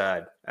absolute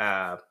stud,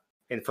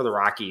 and for the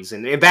Rockies,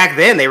 and back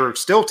then they were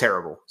still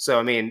terrible. So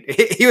I mean,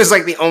 he was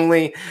like the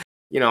only,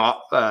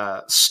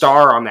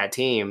 star on that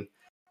team,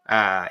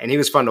 and he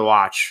was fun to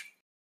watch.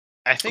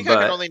 I think I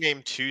can only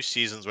name 2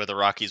 seasons where the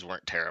Rockies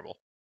weren't terrible.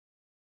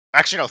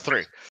 Actually, no,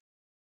 3.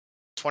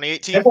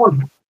 2018,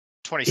 Everyone,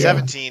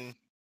 2017,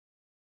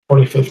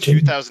 2015.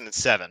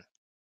 2007.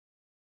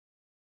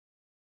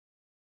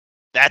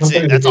 That's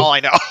it. That's all I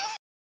know.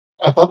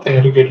 I thought they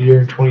had a good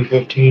year in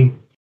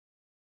 2015.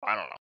 I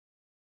don't know.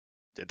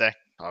 Did they?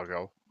 I'll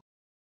go.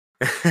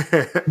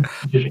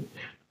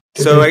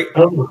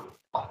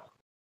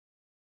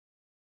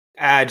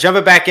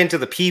 Jumping back into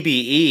the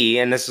PBE,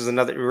 and this is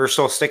another. We're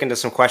still sticking to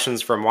some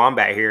questions from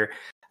Wombat here.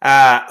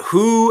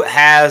 Who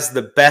has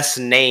the best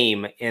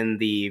name in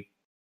the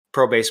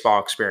pro baseball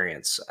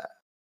experience?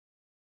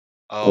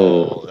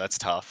 Oh, that's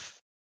tough.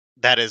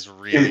 That is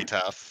really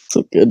tough. It's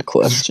a good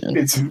question.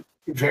 It's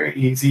very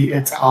easy.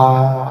 It's No.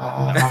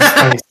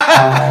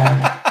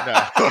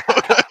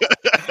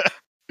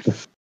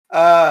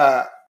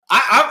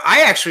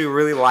 I actually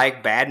really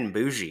like Bad and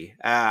Bougie.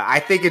 I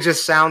think it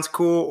just sounds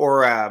cool.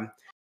 Or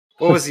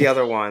what was the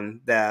other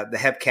one? The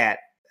Hepcat.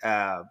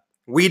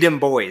 We Dem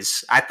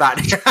Boys. I thought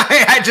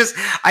I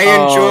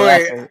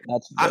enjoy.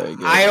 That's very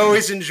good. I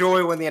always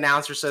enjoy when the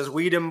announcer says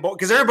 "We Dem Boys"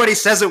 because everybody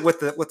says it with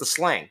the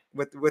slang,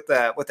 with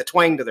the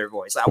twang to their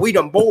voice. "We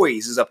Dem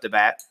Boys" is up to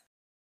bat.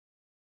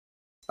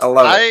 I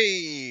love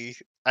it.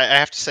 I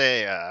have to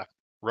say,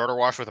 Rotor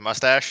Wash with a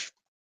mustache,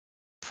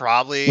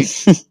 probably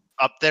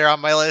up there on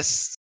my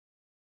list.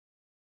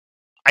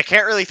 I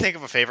can't really think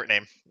of a favorite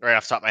name right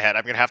off the top of my head.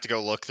 I'm gonna have to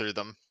go look through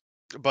them.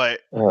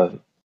 But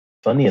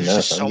funny there's enough,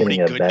 just so I'm many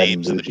getting a good Bad and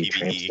names in the Bougie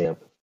tramp PBE. stamp.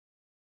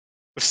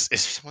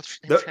 Is someone's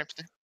name tramp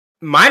stamp?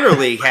 Minor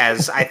League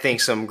has, I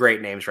think, some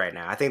great names right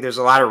now. I think there's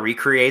a lot of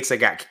recreates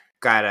that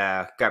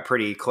got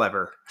pretty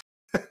clever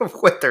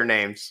with their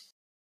names.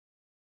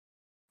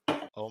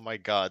 Oh my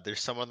God! There's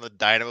someone in the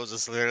Dynamos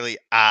is literally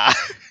Yeah,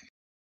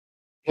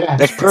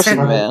 That's perfect,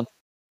 man.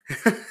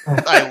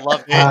 I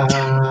love it.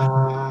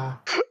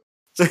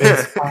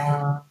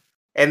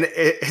 And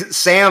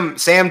Sam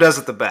does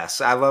it the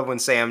best. I love when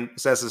Sam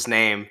says his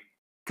name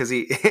because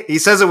he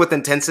says it with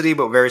intensity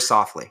but very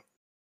softly.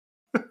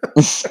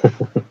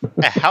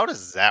 How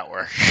does that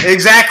work?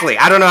 Exactly.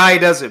 I don't know how he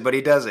does it, but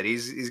he does it.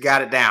 He's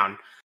got it down.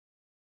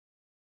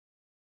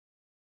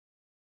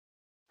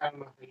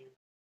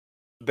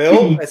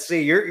 Bill, let's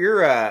see.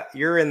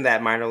 You're in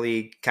that minor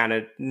league kind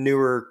of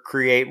newer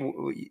create.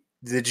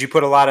 Did you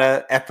put a lot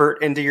of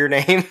effort into your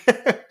name?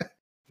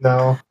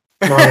 No.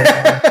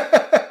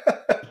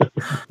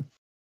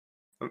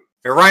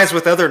 It rhymes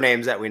with other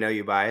names that we know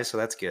you by, so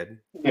that's good.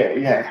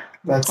 Yeah.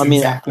 That's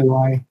exactly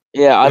why.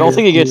 Yeah, I don't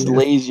think it gets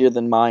lazier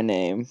than my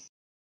name.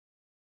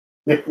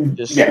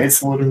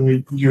 It's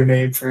literally your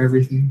name for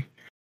everything.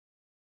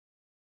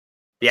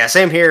 Yeah,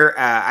 same here.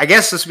 I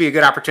guess this would be a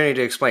good opportunity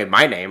to explain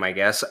my name, I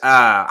guess.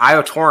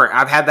 Io Torrent.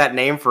 I've had that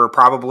name for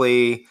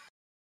probably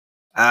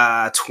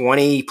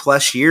 20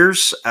 plus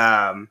years.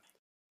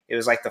 It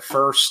was like the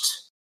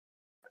first,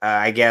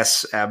 I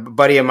guess,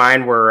 buddy of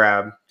mine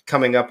were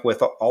coming up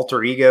with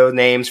alter ego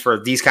names for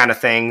these kind of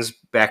things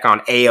back on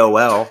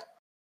AOL.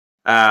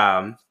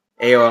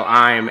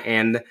 AOL IM,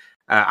 and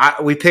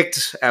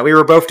we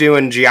were both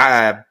doing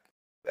I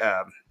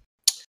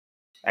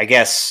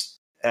guess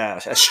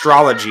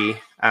astrology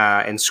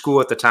in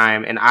school at the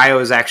time, and Io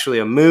is actually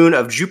a moon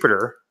of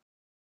Jupiter,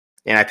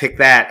 and I picked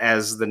that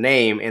as the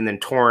name, and then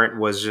Torrent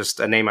was just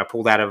a name I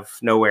pulled out of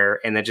nowhere,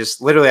 and I just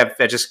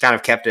kind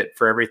of kept it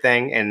for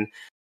everything, and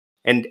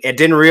it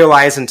didn't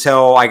realize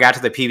until I got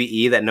to the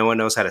PBE that no one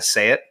knows how to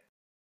say it.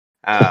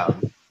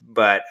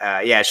 But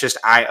it's just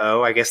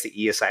IO. I guess the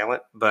E is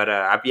silent. But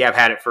I've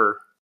had it for.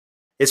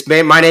 It's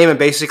been my name in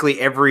basically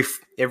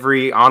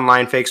every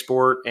online fake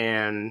sport,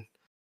 and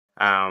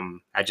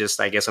I guess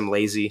I'm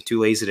too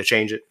lazy to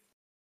change it.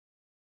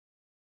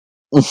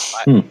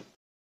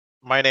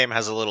 My name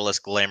has a little less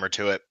glamour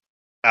to it.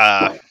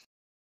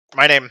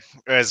 My name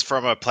is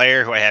from a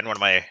player who I had in one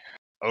of my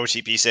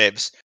OTP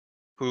saves,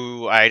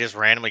 who I just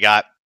randomly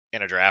got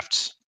in a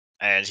draft,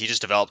 and he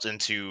just developed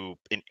into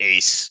an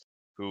ace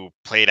who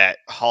played at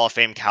Hall of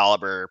Fame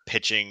caliber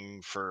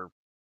pitching for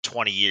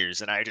 20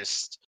 years. And I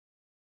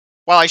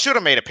should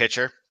have made a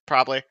pitcher,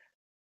 probably.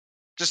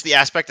 Just the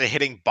aspect of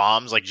hitting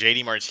bombs like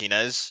JD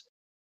Martinez.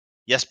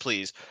 Yes,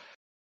 please.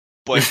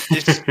 But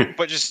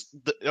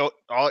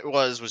all it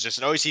was just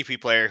an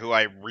OCP player who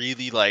I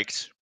really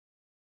liked.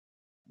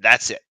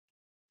 That's it.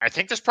 I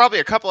think there's probably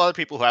a couple other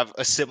people who have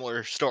a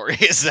similar story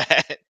as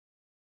that.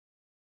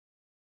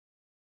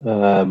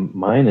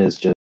 Mine is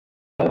just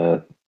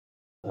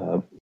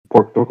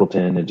Pork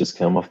Dorkleton. It just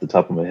came off the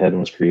top of my head and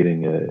was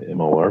creating a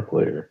MLR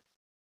player.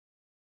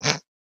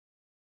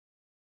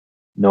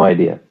 No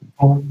idea.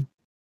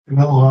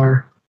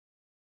 MLR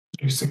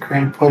is a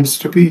great place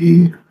to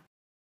be.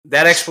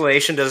 That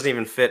explanation doesn't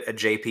even fit a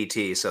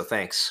JPT, so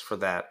thanks for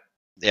that.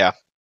 Yeah.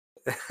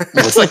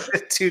 It's like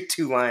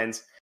two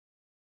lines.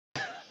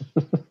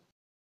 Sorry,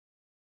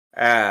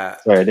 I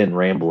didn't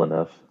ramble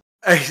enough.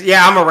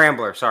 Yeah, I'm a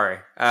rambler. Sorry.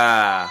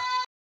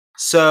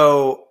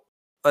 So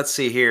let's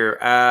see here.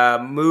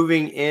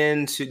 Moving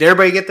into. Did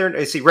everybody get there?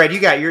 Let's see, Red, did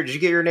you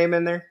get your name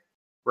in there?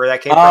 Where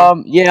that came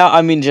from? Yeah,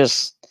 I mean,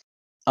 just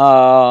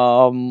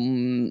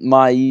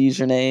My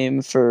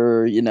username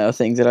for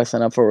things that I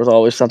signed up for was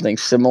always something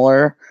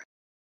similar.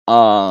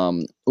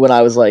 When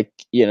I was like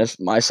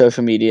my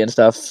social media and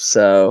stuff,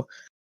 so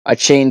I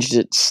changed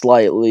it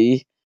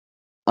slightly.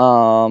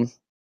 And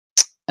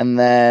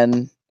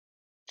then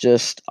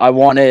just I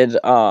wanted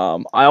I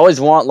always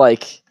want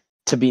like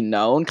to be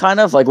known, kind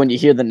of like when you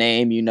hear the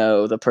name,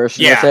 the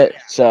person with it.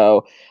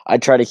 So I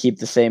try to keep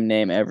the same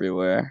name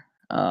everywhere.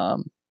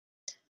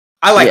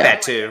 I like Yeah.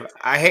 that too.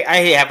 I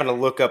hate having to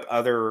look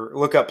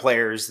up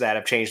players that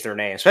have changed their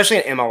name, especially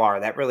in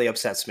MLR. That really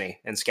upsets me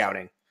in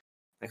scouting.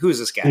 Like, who's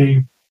this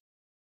guy?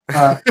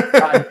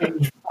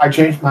 I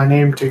changed my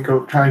name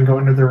to try and go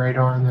under the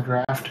radar in the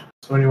draft.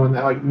 So anyone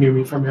that like knew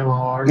me from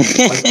MLR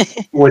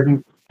like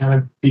wouldn't kind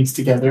of piece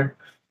together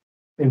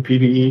in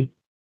PvE.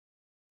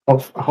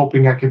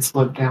 Hoping I could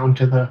slip down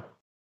to the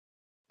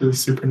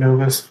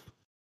Supernovas.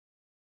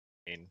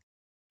 I mean,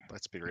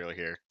 let's be real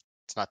here.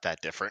 It's not that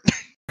different.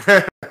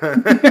 I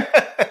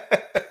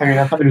mean,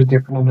 I thought it was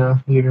different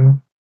enough, The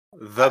I'm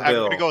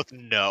Bill. gonna go with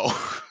no.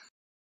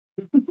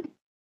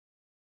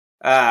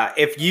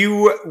 If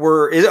you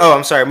were,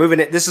 I'm sorry,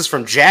 moving it. This is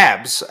from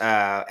Jabs,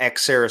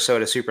 ex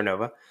Sarasota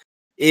Supernova.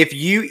 If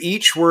you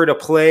each were to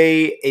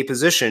play a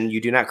position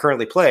you do not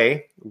currently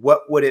play,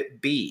 what would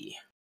it be?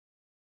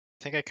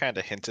 I think I kind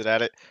of hinted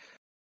at it.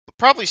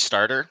 Probably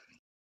starter,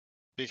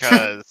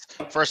 because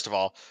first of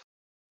all,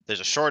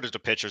 there's a shortage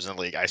of pitchers in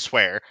the league, I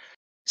swear.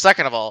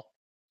 Second of all,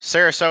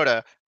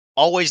 Sarasota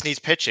always needs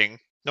pitching,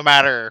 no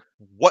matter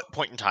what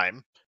point in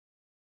time.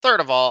 Third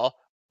of all,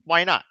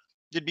 why not?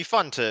 It'd be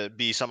fun to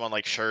be someone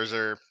like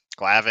Scherzer,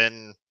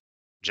 Glavine,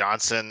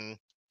 Johnson.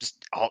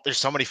 There's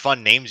so many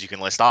fun names you can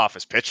list off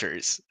as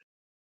pitchers.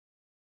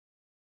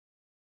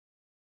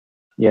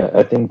 Yeah,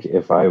 I think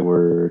if I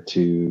were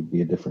to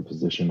be a different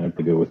position, I'd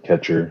go with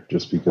catcher,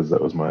 just because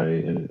that was my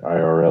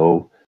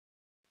IRL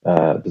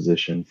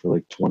position for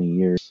like 20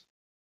 years.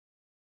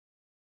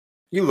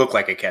 You look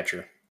like a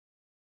catcher.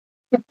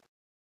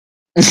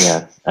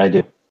 Yeah, I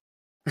do.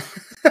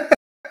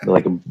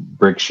 Like a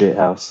brick shit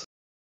house.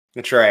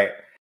 That's right.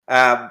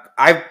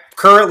 I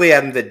currently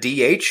am the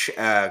DH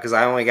because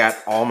I only got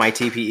all my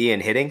TPE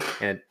in hitting,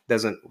 and it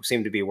doesn't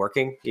seem to be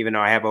working, even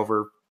though I have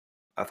over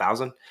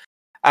 1,000.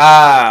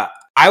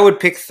 I would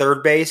pick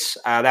third base.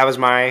 That was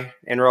my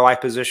in real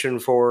life position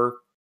for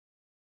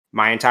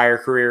my entire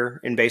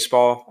career in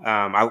baseball.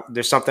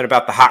 There's something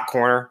about the hot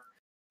corner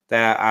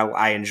that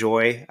I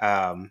enjoy,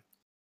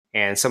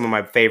 and some of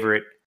my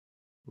favorite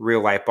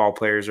real life ball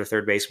players are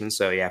third basemen.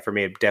 So yeah, for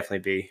me, it'd definitely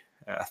be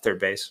third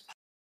base.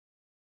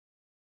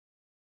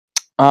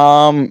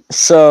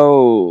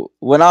 So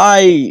when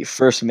I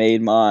first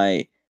made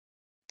my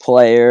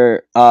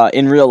player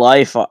in real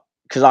life,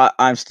 because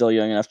I'm still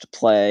young enough to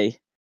play,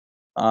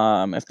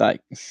 if that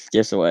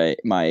gives away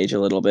my age a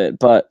little bit,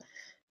 but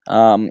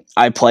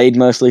I played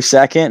mostly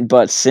second,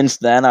 but since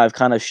then I've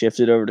kind of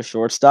shifted over to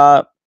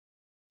shortstop.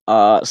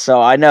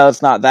 So I know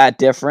it's not that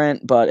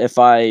different, but if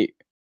I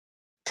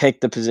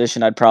pick the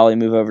position, I'd probably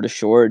move over to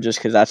short, just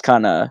because that's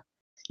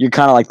you're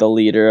kind of like the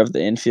leader of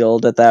the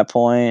infield at that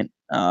point.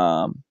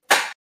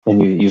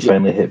 And you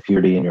finally hit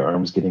puberty and your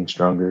arm's getting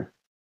stronger.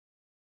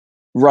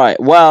 Right.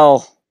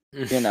 Well,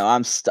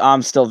 I'm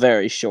still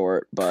very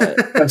short, but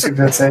that's it.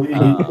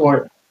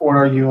 Or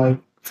are you like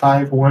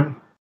 5'1"?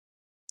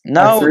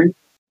 No,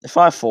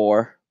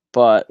 5'4",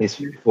 but he's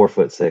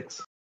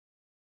 4'6".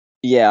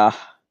 Yeah.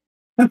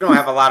 You don't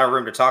have a lot of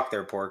room to talk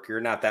there, Pork. You're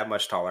not that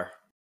much taller.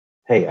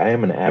 Hey, I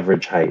am an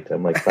average height.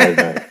 I'm like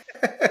 5'9".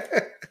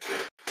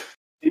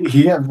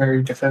 He got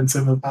very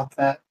defensive about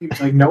that. He was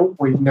like, "No,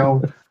 wait,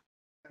 no."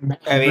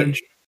 I mean,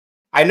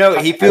 I know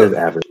he feels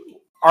average.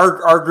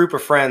 Our group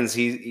of friends,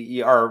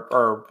 he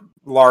are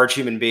large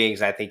human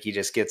beings. I think he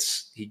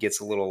gets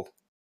a little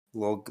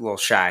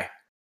shy.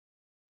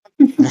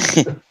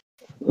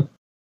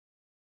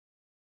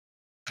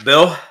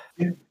 Bill,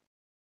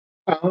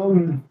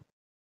 I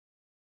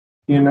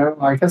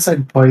guess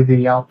I'd play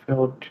the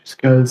outfield just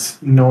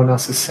because no one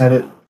else has said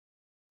it,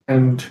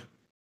 and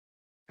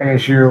I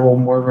guess you're a little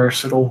more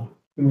versatile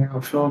in the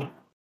outfield.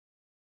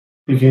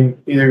 You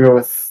can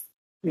either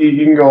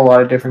you can go a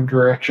lot of different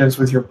directions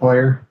with your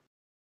player.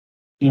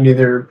 You can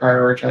either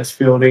prioritize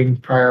fielding,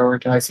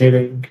 prioritize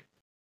hitting,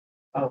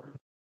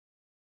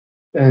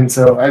 and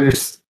so I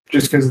just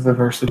because of the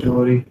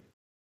versatility.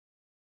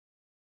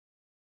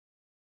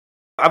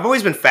 I've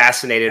always been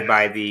fascinated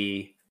by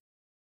the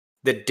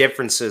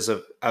differences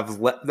of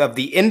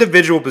the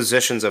individual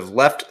positions of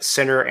left,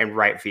 center, and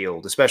right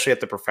field, especially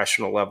at the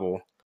professional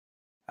level.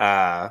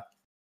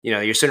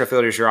 Your center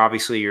fielders are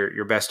obviously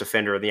your best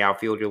defender in the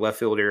outfield. Your left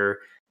fielder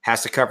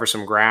has to cover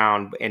some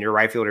ground, and your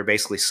right fielder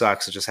basically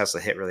sucks. It just has to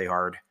hit really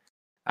hard.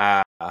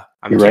 I'm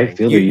your right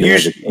fielder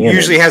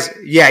usually has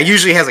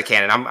a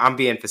cannon. I'm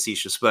being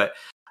facetious, but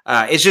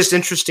it's just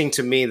interesting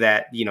to me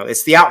that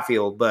it's the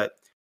outfield, but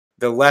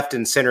the left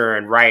and center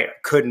and right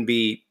couldn't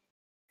be,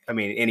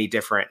 any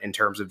different in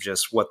terms of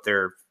just what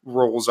their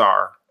roles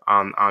are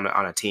on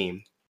a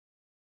team.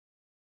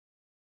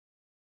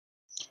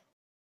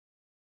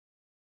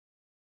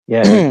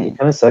 Yeah, it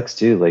kind of sucks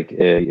too. Like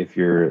if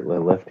you're a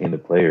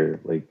left-handed player,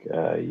 like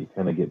you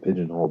kind of get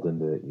pigeonholed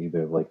into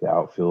either like the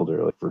outfield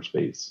or like first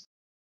base.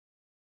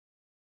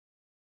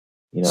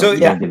 So,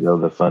 you yeah. don't get all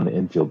the fun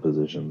infield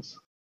positions.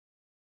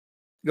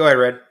 Go ahead,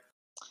 Red.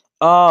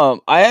 I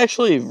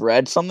actually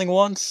read something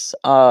once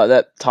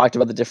that talked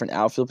about the different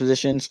outfield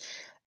positions,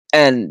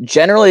 and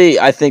generally,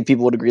 I think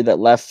people would agree that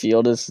left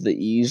field is the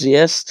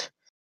easiest.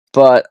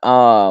 But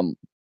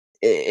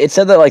it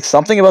said that like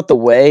something about the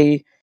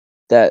way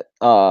that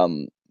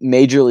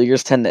major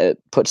leaguers tend to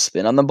put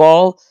spin on the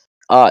ball,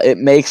 it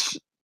makes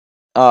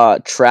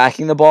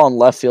tracking the ball in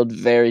left field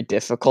very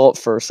difficult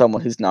for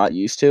someone who's not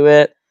used to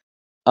it.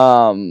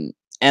 And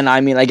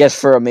I mean, I guess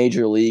for a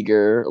major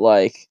leaguer,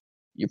 like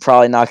you're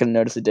probably not going to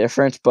notice a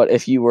difference. But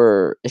if you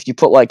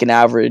put like an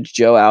average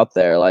Joe out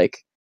there,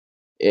 like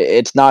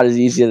it's not as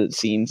easy as it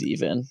seems,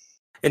 even.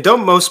 And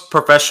don't most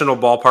professional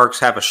ballparks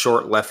have a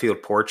short left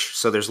field porch,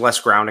 so there's less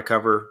ground to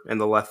cover in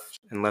the left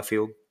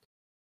field?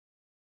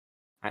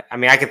 I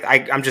mean,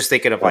 I'm just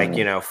thinking of like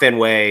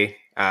Fenway,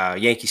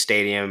 Yankee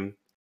Stadium,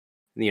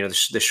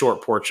 the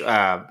short porch,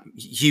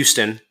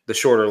 Houston, the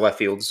shorter left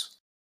fields.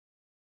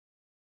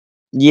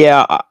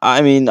 Yeah,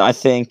 I mean, I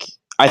think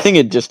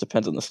it just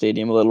depends on the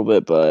stadium a little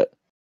bit, but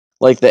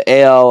like the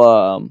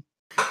AL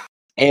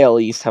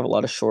East have a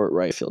lot of short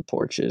right field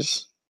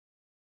porches.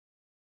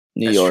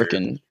 New That's York true.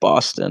 and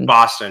Boston.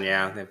 Boston,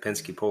 yeah, the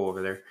Penske Pole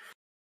over there.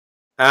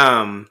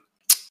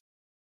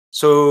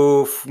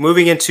 So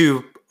moving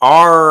into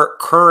our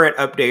current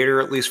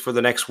updater, at least for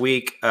the next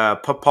week,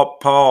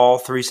 Paul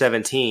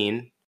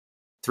 317,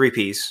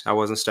 3-piece. I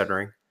wasn't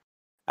stuttering.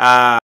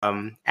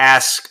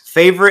 Ask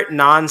favorite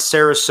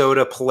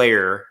non-Sarasota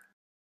player,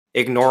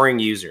 ignoring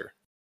user? ?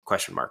 I'm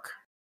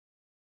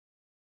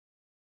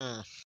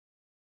gonna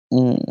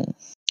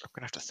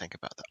have to think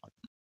about that one.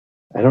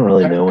 I don't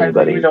really know I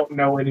anybody. really don't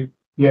know any.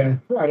 Yeah,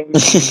 I don't know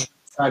any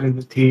side of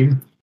the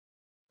team.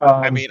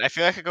 I mean, I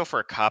feel like I could go for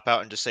a cop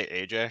out and just say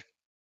AJ,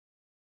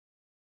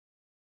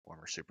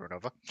 former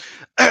Supernova.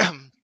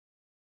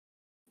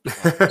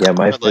 Yeah,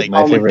 my But, like,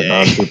 my favorite day.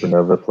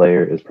 non-Supernova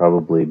player is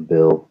probably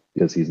Bill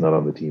because he's not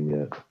on the team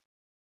yet.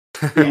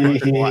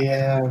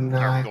 yeah, Are we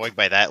nah. going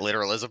by that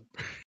literalism?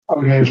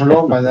 Okay, if we're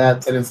going by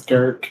that, then it's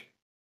Dirk.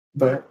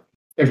 But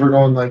if we're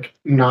going like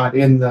not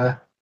in the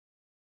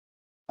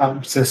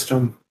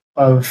system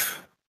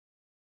of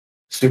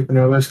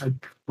supernovas, I'd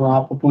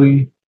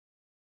probably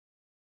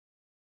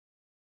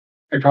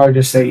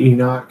just say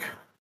Enoch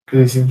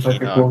because he seems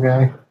like a cool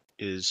guy.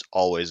 Is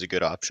always a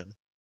good option.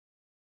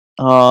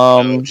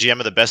 Um, GM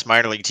of the best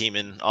minor league team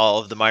in all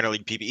of the minor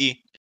league PBE.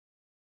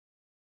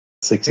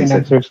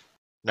 66ers?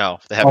 No,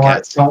 the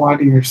Hepcats. Don't lie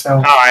to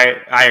yourself. Oh,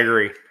 I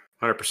agree,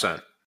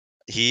 100%.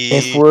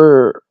 if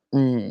we're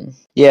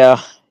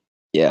yeah,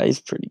 he's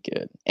pretty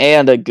good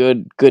and a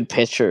good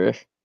pitcher.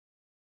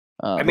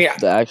 I mean,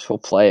 the actual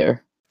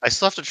player. I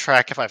still have to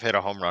track if I've hit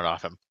a home run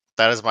off him.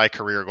 That is my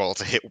career goal,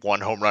 to hit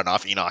one home run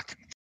off Enoch.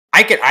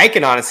 I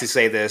can honestly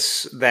say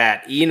this,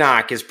 that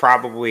Enoch is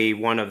probably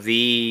one of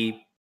the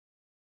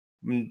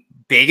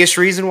biggest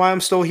reason why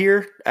I'm still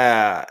here.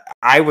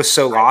 I was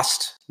so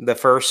lost the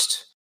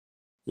first,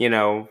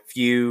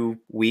 few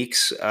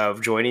weeks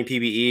of joining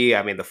PBE.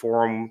 I mean, the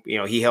forum,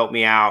 he helped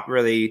me out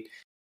really,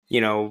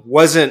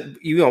 wasn't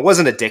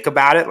a dick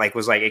about it. Like,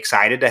 was like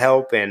excited to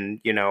help. And,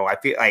 I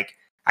feel like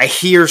I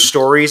hear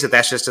stories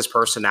that's just his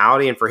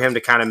personality. And for him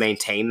to kind of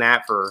maintain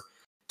that for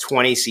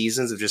 20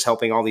 seasons of just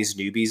helping all these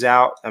newbies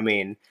out. I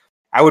mean,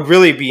 I would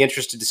really be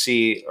interested to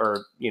see,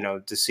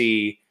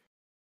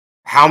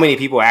 how many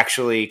people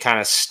actually kind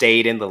of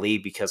stayed in the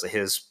league because of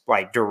his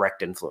like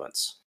direct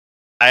influence.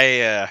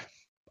 I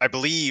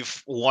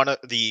believe one of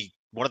the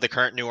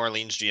current New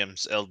Orleans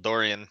GMs,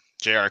 Eldorian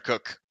J.R.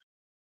 Cook,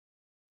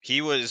 he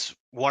was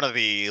one of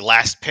the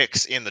last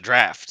picks in the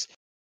draft.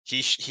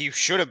 He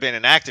should have been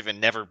inactive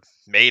and never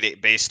made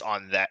it based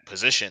on that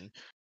position.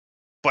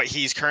 But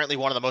he's currently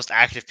one of the most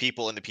active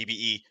people in the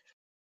PBE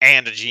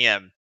and a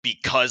GM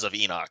because of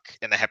Enoch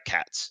and the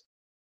Hepcats.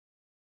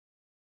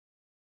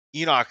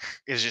 Enoch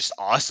is just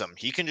awesome.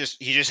 He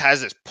just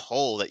has this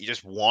pull that you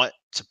just want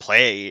to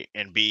play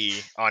and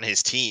be on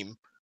his team.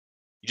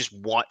 You just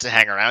want to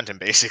hang around him,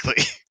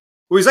 basically.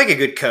 Well, he's like a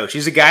good coach.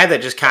 He's a guy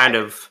that just kind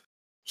of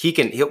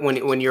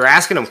when you're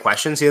asking him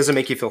questions, he doesn't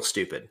make you feel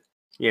stupid.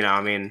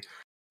 I mean,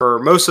 for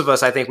most of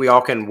us, I think we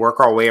all can work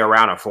our way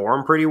around a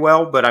forum pretty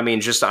well. But I mean,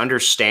 just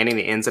understanding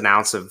the ins and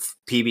outs of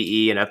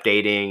PBE and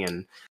updating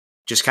and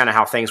just kind of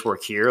how things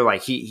work here.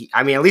 Like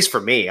I mean, at least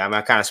for me, I'm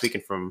kind of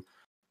speaking from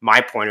my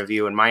point of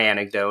view and my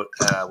anecdote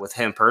with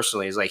him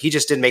personally, is like he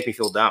just didn't make me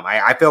feel dumb.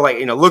 I feel like,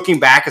 looking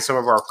back at some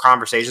of our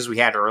conversations we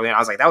had earlier, I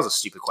was like, that was a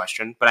stupid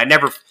question. But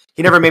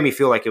he never made me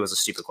feel like it was a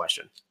stupid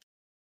question.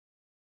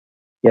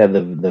 Yeah,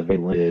 the very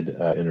limited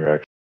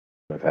interaction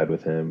I've had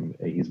with him,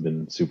 he's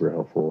been super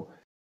helpful.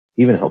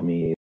 He even helped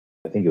me,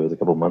 I think it was a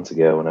couple months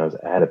ago, when I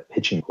had a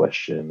pitching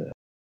question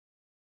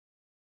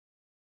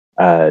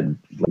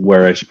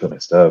where I should put my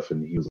stuff,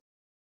 and he was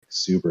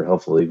super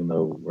helpful, even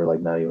though we're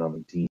like not even on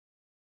the team.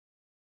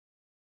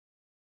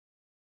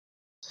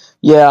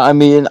 Yeah, I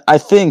mean, I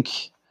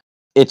think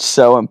it's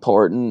so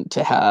important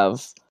to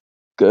have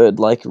good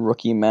like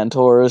rookie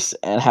mentors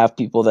and have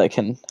people that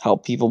can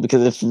help people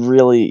because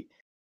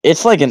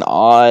it's like an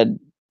odd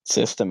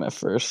system at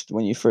first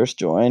when you first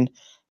join,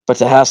 but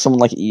to have someone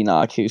like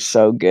Enoch who's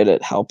so good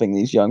at helping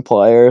these young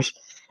players,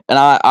 and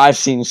I've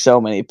seen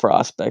so many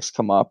prospects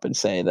come up and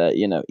say that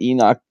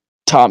Enoch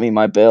taught me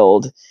my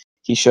build.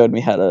 He showed me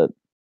how to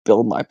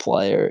build my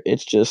player.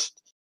 It's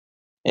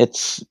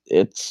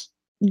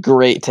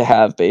great to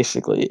have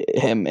basically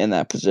him in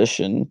that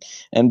position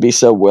and be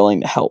so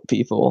willing to help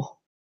people.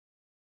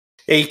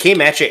 Yeah, he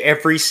came at you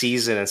every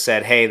season and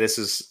said, "Hey, this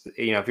is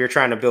if you're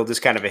trying to build this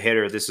kind of a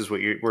hitter, this is where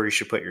you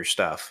should put your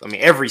stuff." I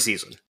mean, every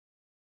season.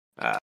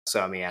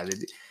 So I mean, yeah,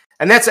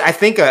 and that's I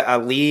think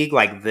a league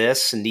like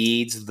this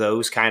needs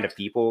those kind of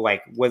people.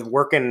 Like with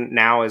working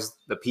now as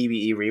the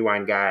PBE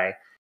Rewind guy,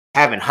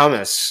 having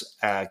Hummus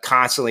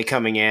constantly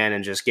coming in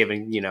and just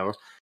giving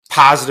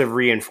positive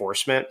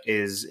reinforcement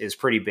is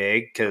pretty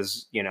big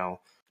because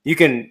you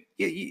can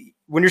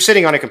when you're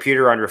sitting on a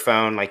computer or on your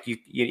phone, like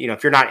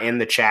if you're not in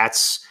the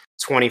chats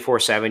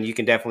 24/7, you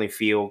can definitely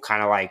feel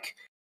kind of like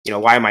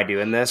why am I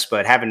doing this?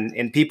 But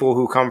having people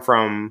who come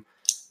from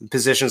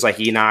positions like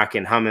Enoch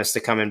and Hummus to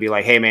come and be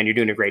like, "Hey, man, you're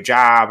doing a great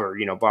job," or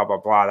blah blah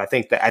blah. I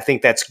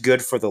think that's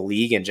good for the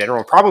league in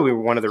general. Probably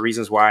one of the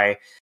reasons why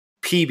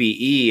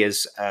PBE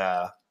is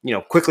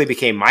quickly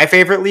became my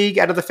favorite league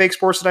out of the fake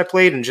sports that I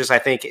played, and just I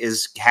think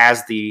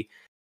has the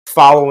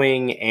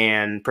following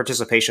and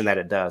participation that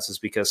it does is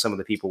because some of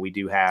the people we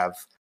do have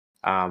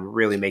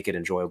really make it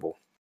enjoyable.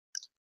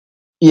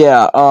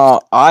 Yeah,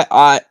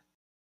 I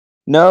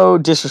no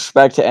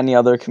disrespect to any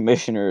other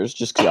commissioners,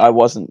 just because I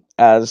wasn't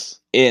as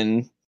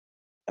in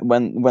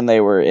when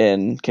they were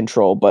in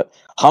control, but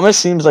Hummus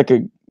seems like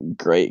a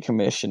great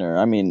commissioner.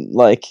 I mean,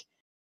 like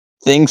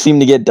things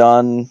seem to get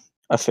done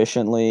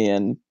efficiently,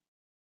 and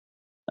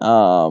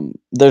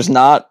there's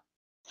not.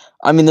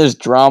 I mean, there's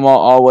drama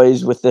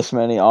always with this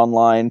many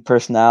online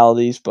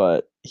personalities,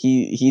 but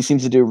he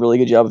seems to do a really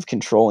good job of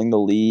controlling the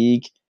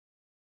league.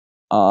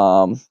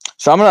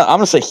 So I'm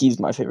gonna say he's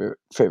my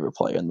favorite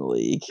player in the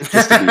league,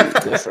 just to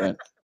be different.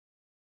 I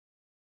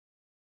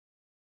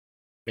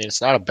mean,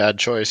 it's not a bad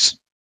choice.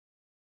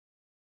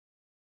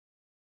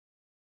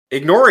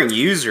 Ignoring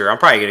user, I'm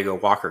probably gonna go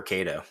Walker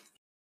Cato.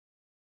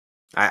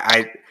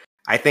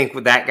 I think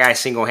with that guy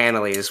single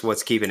handedly is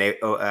what's keeping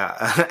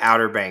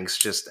Outer Banks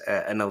just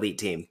an elite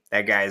team.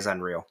 That guy is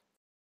unreal.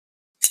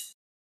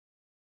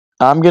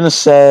 I'm gonna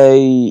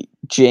say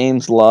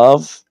James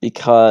Love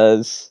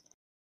because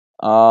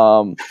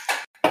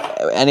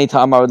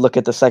anytime I would look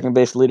at the second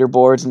base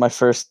leaderboards in my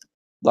first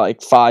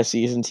 5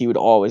 seasons, he would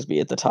always be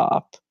at the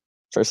top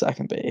for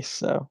second base.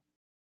 So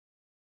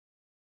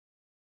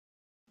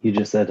You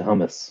just said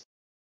Hummus.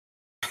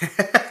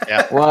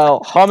 Yeah.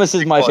 well, Hummus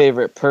is Big my plug.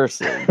 favorite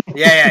person.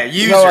 Yeah,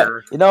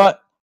 user. You know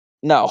what?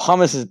 No,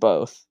 Hummus is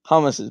both.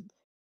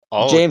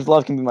 Oh, James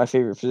Love can be my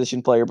favorite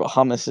position player, but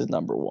Hummus is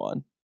number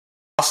one.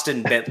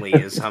 Austin Bentley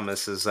is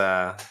Hummus's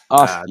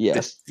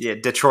Yes.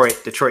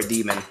 Detroit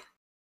Demon.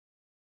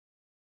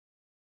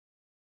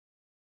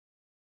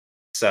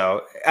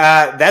 So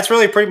that's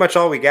really pretty much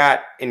all we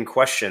got in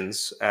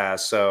questions.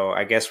 So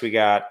I guess we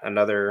got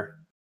another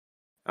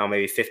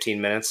maybe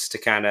 15 minutes to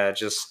kind of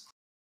just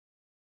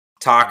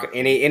talk.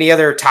 Any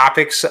other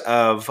topics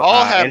of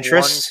I'll have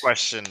interest? one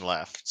question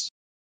left.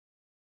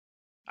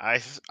 I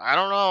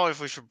don't know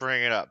if we should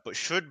bring it up, but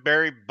should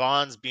Barry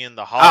Bonds be in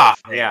the Hall of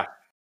Fame? Yeah.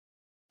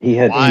 He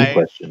had Why 2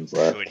 questions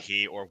left. Should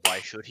he or why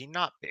should he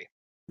not be?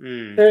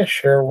 Yeah,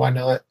 sure, why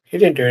not? He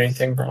didn't do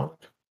anything wrong.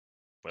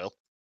 Well,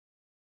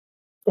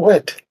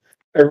 What?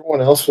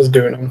 Everyone else was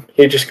doing them.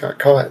 He just got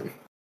caught.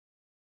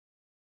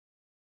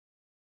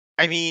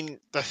 I mean,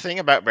 the thing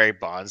about Barry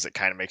Bonds that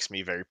kind of makes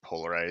me very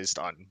polarized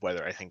on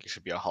whether I think he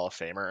should be a Hall of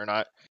Famer or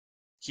not.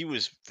 He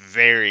was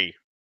very,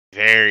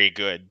 very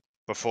good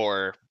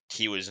before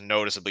he was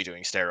noticeably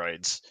doing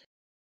steroids.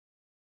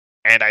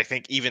 And I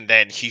think even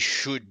then he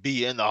should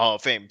be in the Hall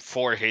of Fame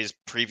for his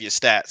previous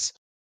stats.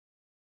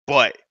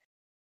 But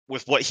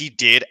with what he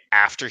did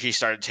after he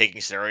started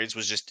taking steroids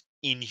was just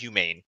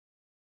inhumane.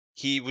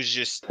 He was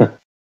just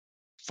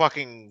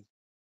fucking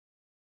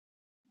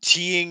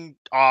teeing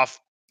off.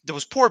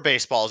 Those poor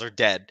baseballs are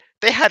dead.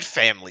 They had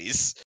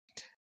families.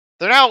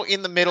 They're now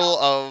in the middle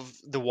of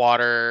the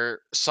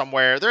water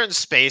somewhere. They're in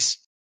space.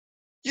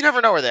 You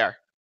never know where they are.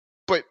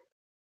 But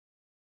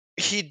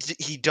he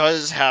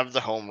does have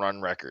the home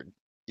run record.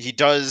 He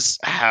does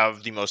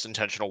have the most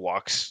intentional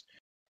walks,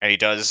 and he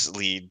does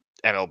lead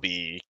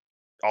MLB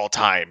all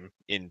time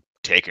in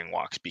taking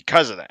walks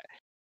because of that.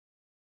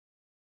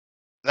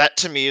 That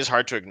to me is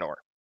hard to ignore.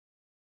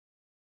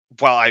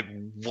 While I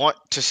want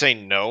to say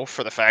no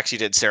for the facts he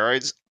did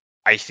steroids,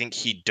 I think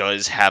he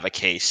does have a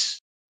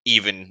case,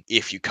 even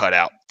if you cut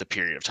out the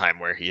period of time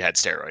where he had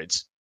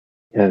steroids.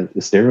 Yeah, the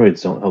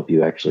steroids don't help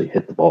you actually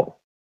hit the ball.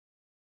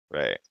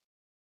 Right.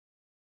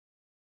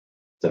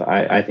 So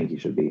I think he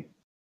should be.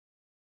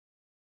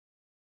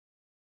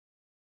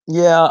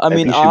 Yeah, I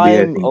mean, he should be,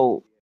 I I'm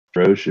think-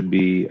 Rose should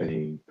be. I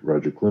think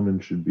Roger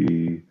Clemens should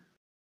be.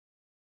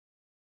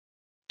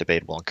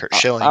 Debatable on Kurt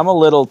Schilling. I'm a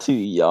little too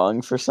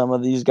young for some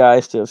of these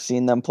guys to have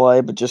seen them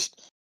play, but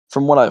just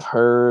from what I've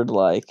heard,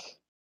 like,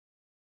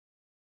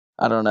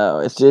 I don't know.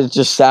 It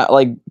just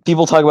like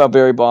people talk about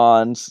Barry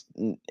Bonds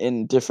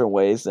in different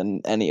ways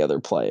than any other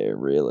player,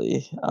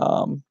 really.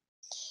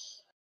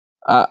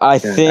 I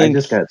think I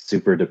just got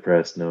super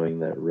depressed knowing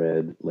that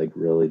Red like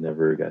really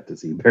never got to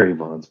see Barry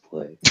Bonds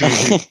play.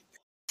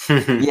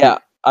 yeah.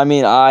 I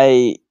mean,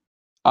 I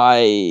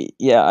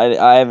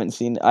haven't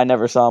seen. I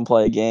never saw him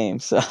play a game,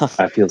 so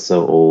I feel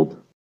so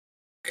old.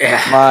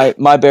 Yeah.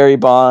 my Barry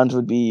Bonds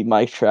would be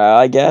Mike Trout,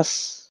 I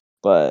guess,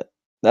 but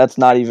that's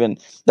not even.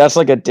 That's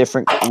like a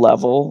different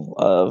level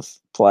of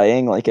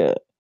playing, like a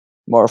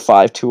more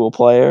 5-tool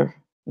player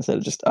instead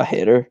of just a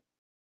hitter.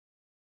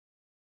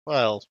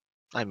 Well,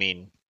 I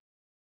mean,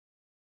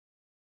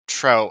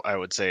 Trout, I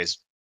would say, has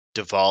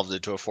devolved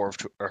into a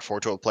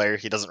 4-tool player.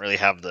 He doesn't really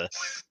have the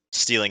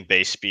stealing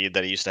base speed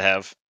that he used to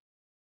have.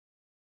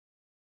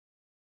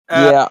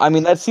 Yeah, I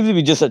mean that seems to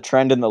be just a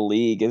trend in the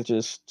league. It's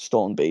just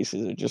stolen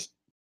bases are just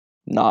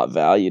not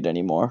valued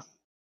anymore.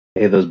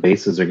 Hey, those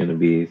bases are going to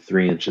be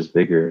 3 inches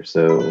bigger,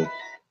 so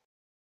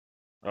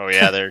Oh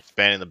yeah, they're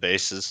expanding the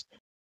bases.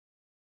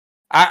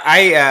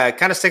 I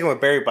kind of sticking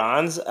with Barry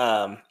Bonds.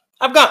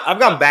 I've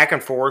gone back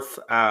and forth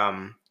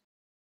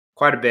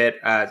quite a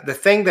bit. The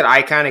thing that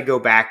I kind of go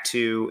back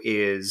to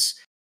is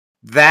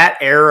that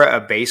era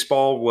of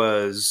baseball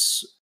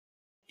was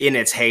in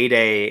its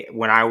heyday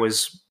when I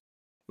was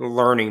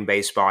learning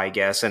baseball, I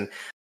guess. And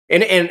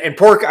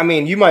Pork, I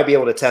mean, you might be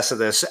able to attest to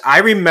this. I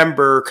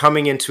remember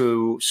coming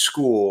into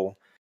school,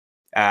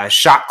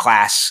 shop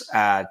class,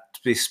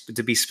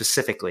 to be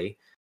specifically,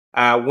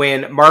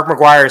 when Mark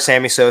McGwire and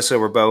Sammy Sosa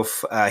were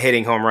both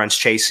hitting home runs,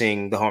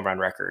 chasing the home run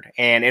record.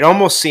 And it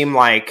almost seemed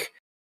like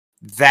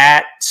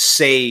that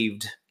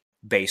saved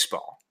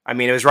baseball. I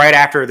mean, it was right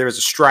after there was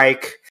a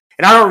strike.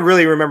 And I don't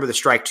really remember the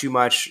strike too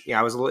much.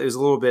 I was a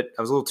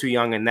little too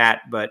young in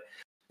that, but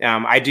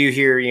I do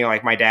hear,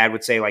 like my dad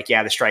would say, like,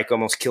 yeah, the strike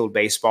almost killed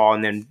baseball.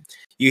 And then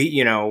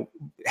you know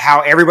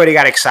how everybody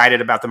got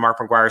excited about the Mark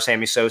McGwire,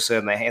 Sammy Sosa,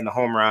 and the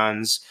home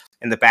runs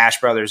and the Bash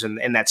Brothers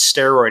and that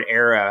steroid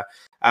era.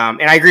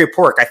 And I agree with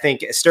Pork. I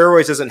think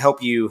steroids doesn't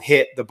help you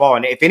hit the ball.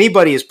 And if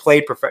anybody has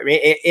played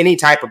any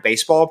type of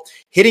baseball,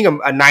 hitting a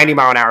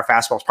 90-mile-an-hour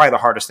fastball is probably the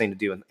hardest thing to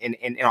do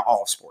in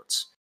all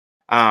sports.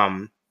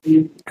 So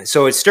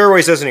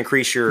steroids doesn't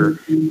increase your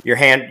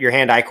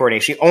hand-eye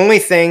coordination. The only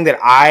thing that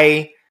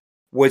I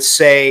would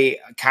say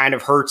kind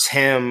of hurts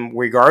him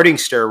regarding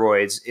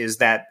steroids is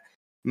that,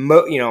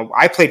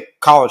 I played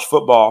college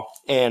football,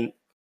 and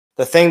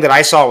the thing that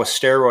I saw with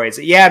steroids,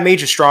 yeah, it made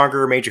you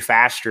stronger, made you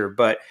faster,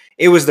 but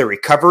it was the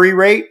recovery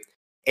rate.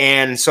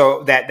 And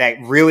so that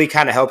really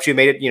kind of helped you,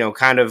 made it,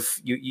 kind of,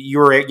 you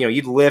were,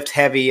 you'd lift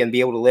heavy and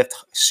be able to lift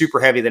super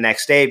heavy the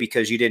next day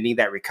because you didn't need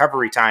that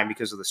recovery time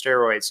because of the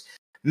steroids.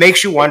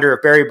 Makes you wonder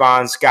if Barry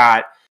Bonds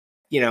got,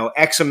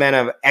 X amount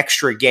of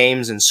extra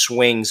games and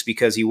swings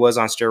because he was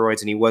on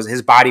steroids and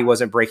his body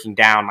wasn't breaking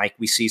down like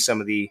we see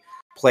some of the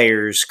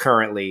players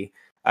currently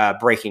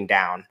breaking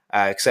down,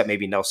 except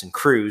maybe Nelson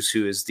Cruz,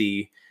 who is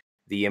the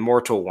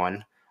immortal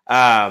one.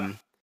 Did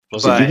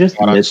you just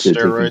admit to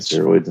taking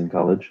steroids in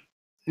college?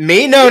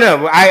 Me?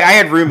 No. I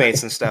had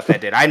roommates and stuff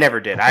that did. I never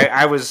did.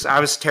 I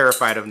was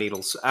terrified of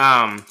needles.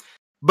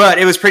 But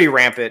it was pretty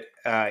rampant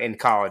in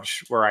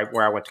college where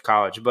I went to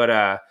college.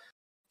 But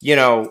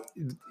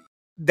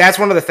that's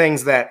one of the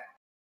things that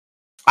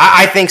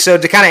I think so.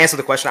 To kind of answer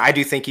the question, I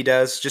do think he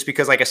does, just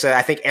because, like I said,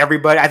 I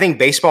think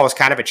baseball is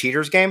kind of a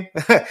cheater's game.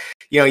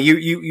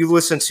 You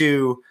listen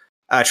to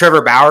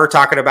Trevor Bauer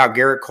talking about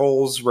Garrett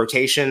Cole's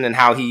rotation and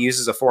how he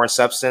uses a foreign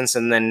substance,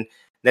 and then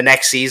the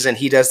next season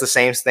he does the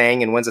same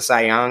thing and wins a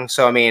Cy Young.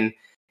 So, I mean,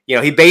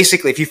 he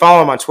basically, if you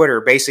follow him on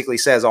Twitter, basically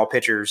says all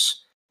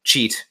pitchers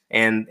cheat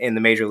in the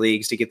major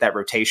leagues to get that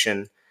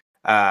rotation,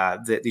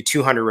 the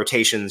 200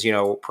 rotations,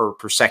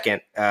 per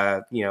second,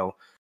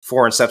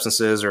 foreign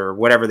substances or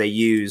whatever they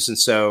use. And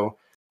so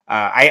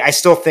I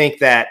still think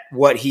that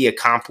what he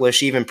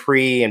accomplished, even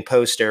pre and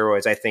post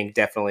steroids, I think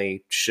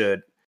definitely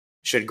should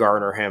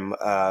garner him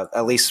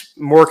at least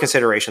more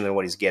consideration than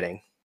what he's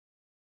getting.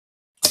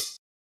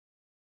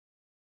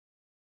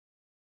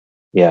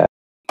 Yeah,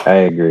 I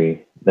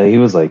agree. He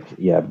was like,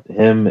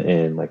 him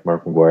and like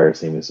Mark McGwire,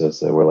 Sammy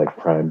Sosa were like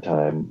prime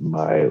time.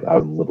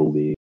 Out in Little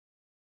League.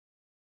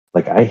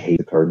 Like, I hate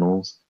the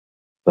Cardinals,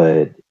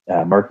 but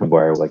Mark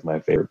McGwire was like my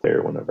favorite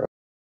player whenever,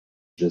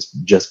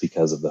 just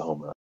because of the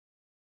home run.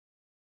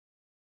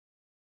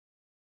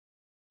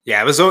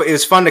 Yeah, it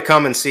was fun to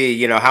come and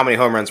see, how many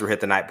home runs were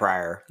hit the night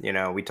prior.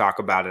 We talk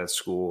about it at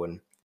school,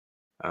 and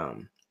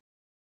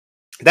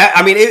that,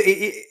 I mean,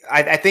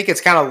 I think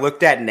it's kind of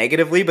looked at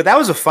negatively, but that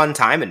was a fun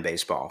time in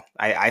baseball.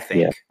 I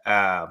think,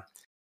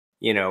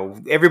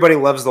 everybody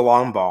loves the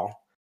long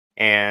ball,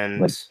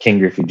 and like King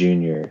Griffey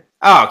Jr.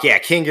 Oh yeah,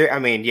 King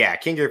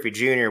Griffey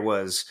Jr.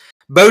 was.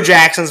 Bo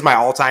Jackson's my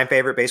all-time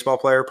favorite baseball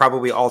player,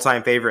 probably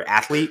all-time favorite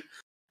athlete.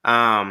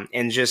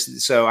 And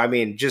just so, I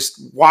mean,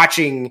 just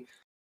watching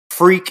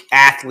freak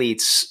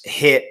athletes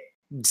hit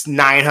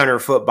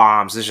 900-foot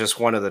bombs is just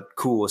one of the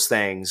coolest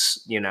things,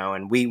 you know.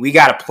 And we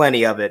got a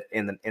plenty of it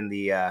in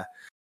the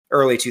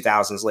early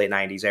 2000s, late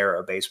 90s era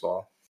of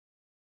baseball.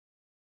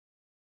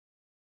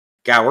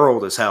 God, we're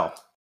old as hell.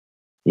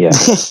 Yeah.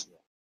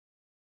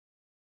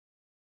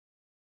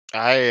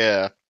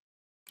 I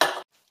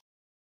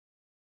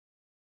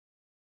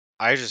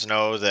just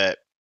know that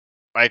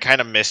I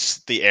kind of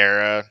miss the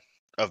era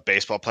of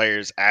baseball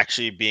players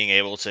actually being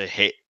able to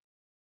hit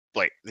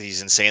like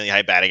these insanely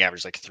high batting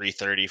averages, like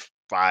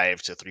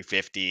 335 to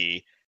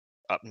 350.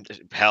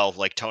 Hell,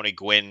 like Tony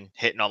Gwynn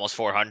hitting almost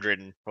 400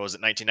 in, what was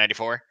it,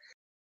 1994?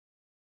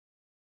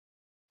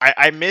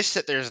 I miss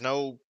that there's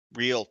no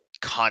real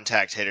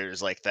contact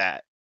hitters like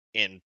that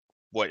in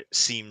what it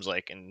seems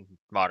like in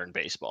modern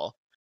baseball.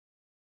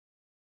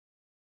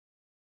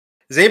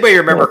 Does anybody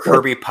remember Yeah,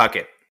 Kirby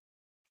Puckett?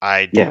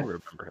 I do Yeah.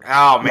 remember him.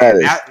 Oh man,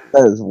 that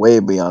is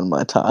way beyond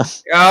my time.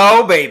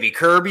 oh baby,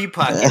 Kirby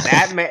Puckett,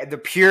 that man, the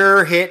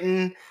pure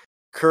hitting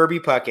Kirby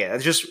Puckett.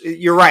 It's just,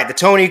 you're right. The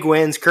Tony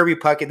Gwynns, Kirby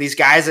Puckett, these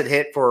guys that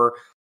hit for,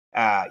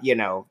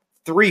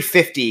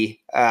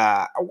 350.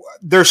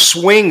 Their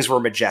swings were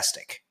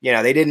majestic. You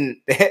know, they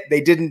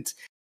didn't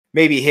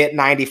maybe hit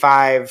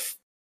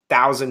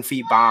 95,000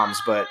 feet bombs,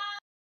 but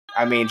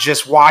I mean,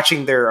 just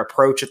watching their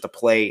approach at the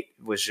plate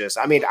was just.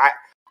 I mean,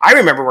 I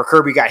remember where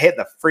Kirby got hit in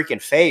the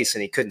freaking face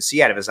and he couldn't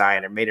see out of his eye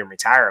and it made him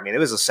retire. I mean, it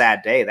was a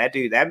sad day. That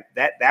dude, that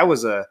guy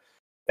was a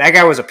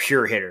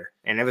pure hitter,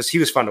 and he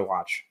was fun to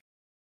watch.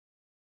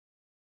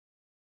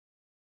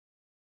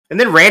 And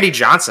then Randy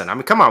Johnson. I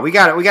mean, come on, we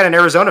got an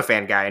Arizona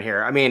fan guy in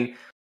here. I mean,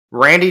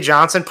 Randy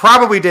Johnson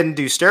probably didn't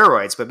do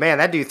steroids, but man,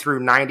 that dude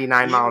threw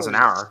 99 miles an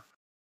hour.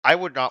 I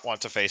would not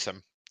want to face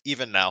him,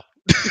 even now.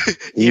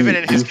 Even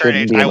in his current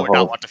age, I would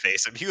not want to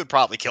face him. He would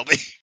probably kill me.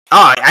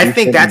 Oh, I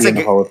think that's a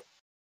good. Oh,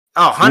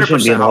 100%. He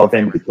shouldn't be in the Hall of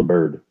Fame with the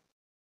bird.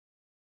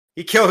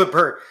 He killed a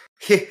bird.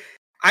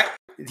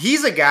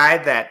 He's a guy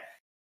that,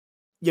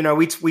 you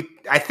know,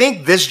 I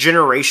think this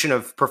generation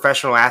of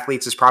professional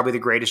athletes is probably the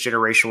greatest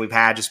generation we've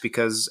had, just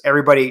because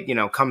everybody, you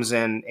know, comes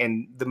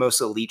in the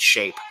most elite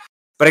shape.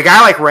 But a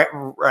guy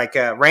like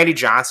Randy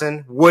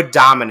Johnson would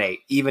dominate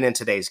even in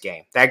today's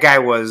game. That guy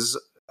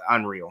was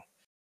unreal.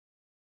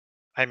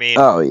 I mean,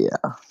 Oh yeah.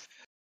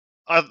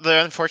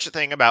 The unfortunate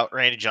thing about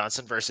Randy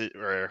Johnson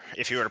or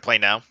if he were to play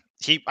now,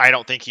 I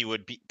don't think he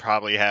would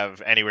probably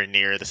have anywhere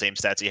near the same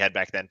stats he had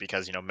back then,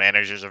 because, you know,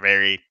 managers are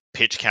very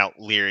pitch count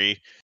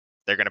leery.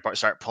 They're going to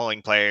start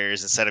pulling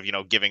players instead of, you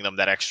know, giving them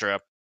that extra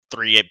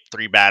three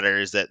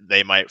batters that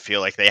they might feel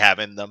like they have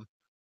in them,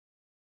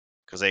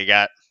 because they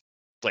got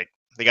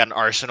an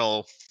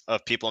arsenal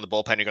of people in the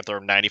bullpen who can throw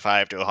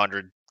 95 to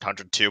 100,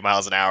 102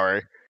 miles an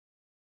hour.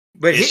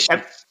 But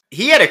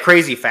he had a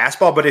crazy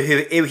fastball, but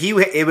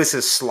it was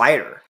his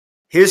slider.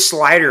 His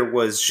slider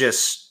was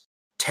just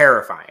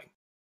terrifying,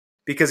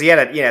 because he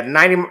had a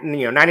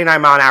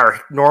 99 mile an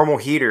hour normal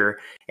heater,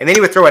 and then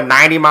he would throw a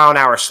 90 mile an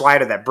hour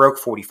slider that broke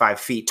 45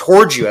 feet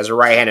towards you as a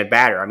right-handed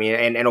batter. I mean,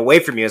 and away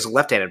from you as a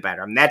left-handed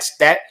batter. I mean, that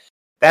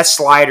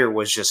slider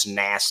was just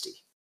nasty.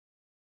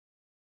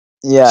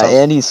 Yeah,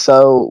 and he's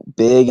so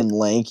big and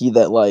lanky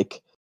that,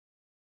 like,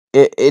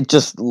 it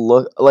just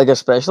look like,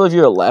 especially if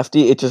you're a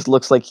lefty, it just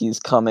looks like he's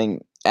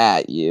coming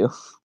at you,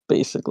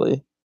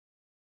 basically.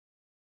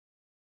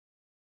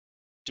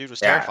 Dude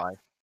was terrifying.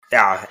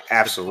 Yeah,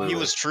 absolutely. He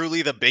was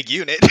truly the big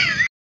unit.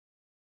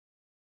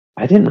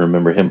 I didn't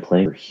remember him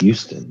playing for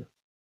Houston.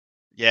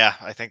 Yeah,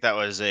 I think that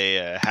was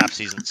a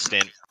half-season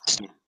stint.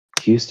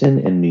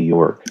 Houston and New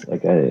York.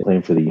 Like, I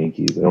playing for the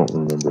Yankees. I don't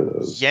remember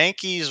those.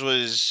 Yankees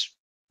was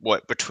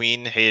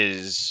between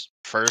his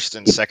first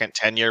and second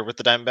tenure with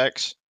the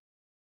Diamondbacks?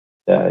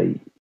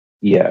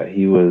 Yeah,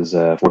 he was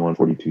 41,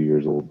 42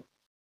 years old.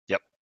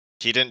 Yep.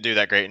 He didn't do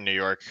that great in New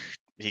York.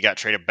 He got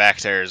traded back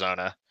to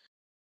Arizona.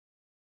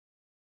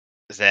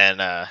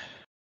 Then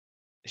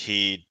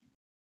he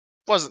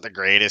wasn't the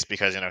greatest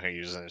because, you know, he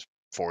was in his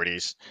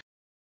 40s.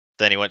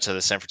 Then he went to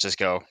the San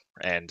Francisco,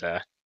 and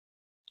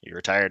he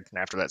retired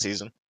after that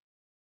season.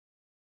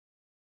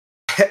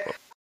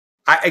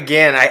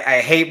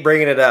 I hate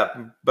bringing it up,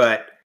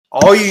 but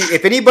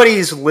if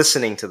anybody's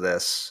listening to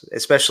this,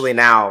 especially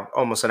now,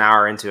 almost an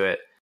hour into it,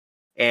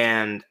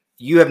 and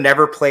you have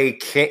never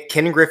played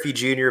Ken Griffey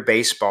Jr.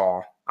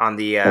 baseball on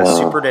the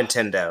Super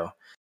Nintendo,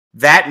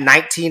 that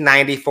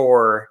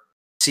 1994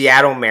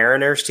 Seattle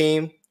Mariners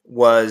team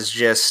was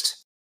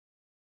just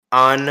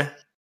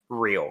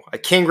unreal.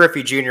 Ken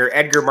Griffey Jr.,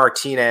 Edgar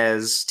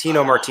Martinez,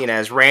 Tino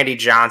Martinez, Randy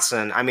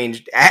Johnson. I mean,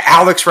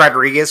 Alex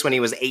Rodriguez when he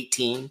was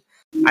 18.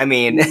 I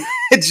mean,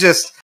 it's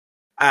just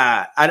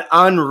an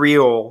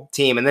unreal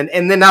team, and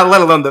then not let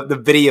alone the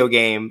video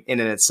game in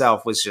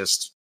itself was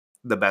just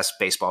the best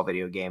baseball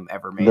video game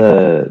ever made.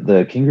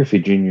 The Ken Griffey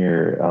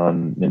Jr.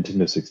 on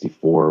Nintendo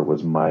 64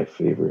 was my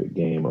favorite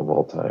game of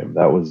all time.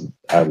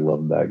 I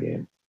loved that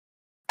game.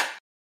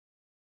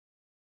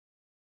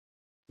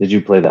 Did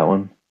you play that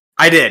one?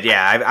 I did,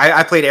 yeah.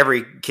 I played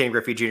every Ken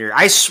Griffey Jr.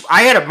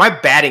 My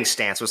batting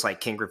stance was like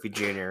Ken Griffey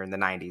Jr. in the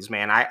 '90s,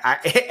 man.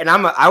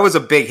 I was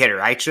a big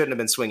hitter. I shouldn't have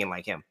been swinging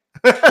like him.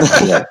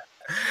 Yeah.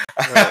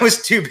 I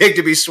was too big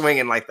to be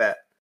swinging like that.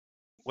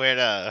 When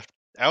I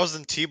was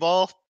in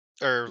T-ball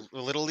or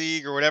Little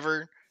League or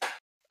whatever,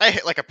 I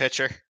hit like a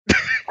pitcher.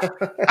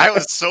 I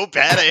was so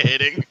bad at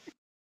hitting.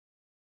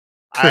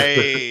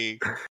 I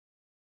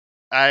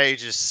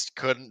just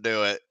couldn't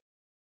do it.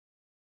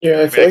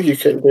 Yeah, I feel like you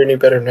couldn't do any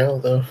better now,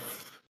 though.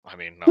 I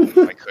mean, no,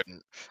 I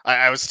couldn't.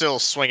 I would still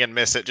swing and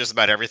miss at just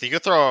about everything. You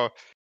could throw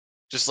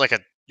just like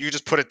you could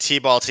just put a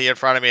T-ball tee in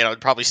front of me and I would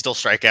probably still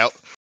strike out.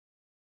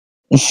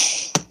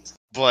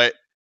 But,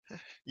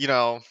 you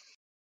know,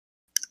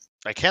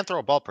 I can throw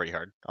a ball pretty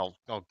hard.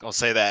 I'll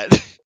say that.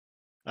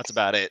 That's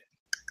about it.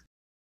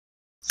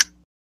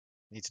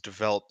 Need to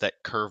develop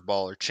that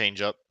curveball or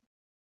changeup.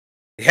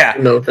 Yeah.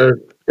 No,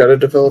 gotta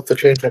develop the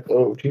changeup.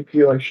 Oh,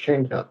 TP likes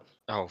changeup.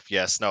 Oh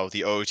yes, no,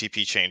 the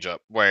OOTP changeup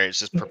where it's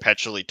just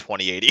perpetually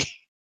 2080.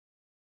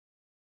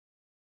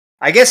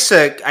 I guess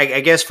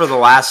for the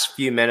last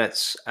few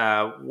minutes,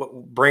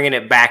 bringing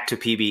it back to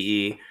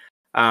PBE,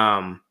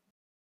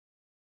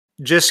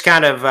 just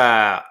kind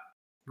of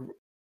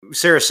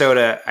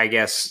Sarasota, I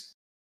guess,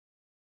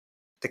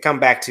 to come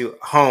back to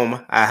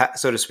home,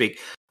 so to speak.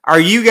 Are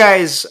you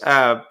guys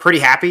pretty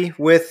happy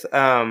with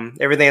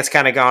everything that's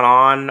kind of gone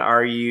on?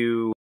 Are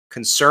you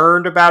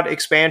concerned about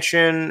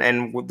expansion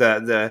and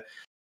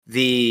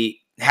the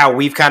how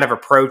we've kind of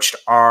approached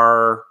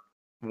our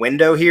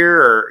window here,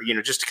 or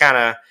just to kind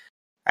of,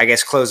 I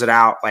guess, close it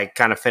out, like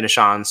kind of finish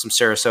on some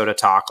Sarasota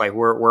talk, like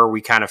where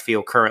we kind of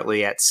feel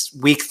currently at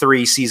week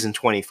 3, season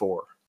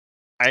 24.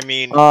 I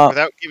mean,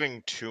 without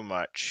giving too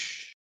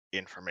much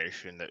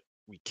information that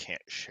we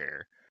can't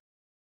share,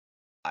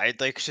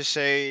 I'd like to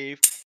say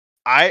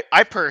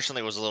I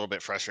personally was a little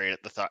bit frustrated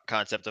at the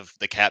concept of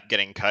the cap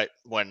getting cut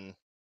when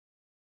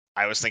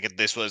I was thinking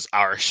this was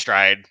our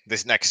stride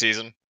this next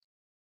season.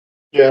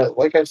 Yeah,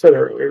 like I said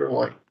earlier,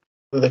 like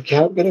the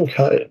cap getting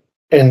cut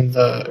and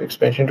the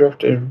expansion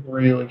draft is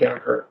really gonna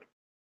hurt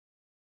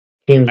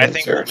teams. I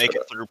think we'll make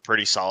it through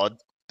pretty solid,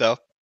 though.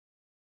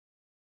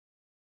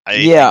 I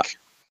think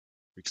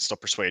we can still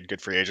persuade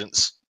good free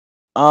agents.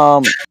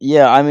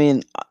 Yeah, I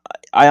mean,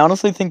 I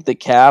honestly think the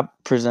cap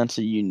presents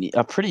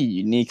a pretty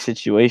unique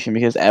situation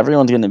because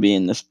everyone's going to be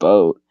in this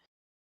boat.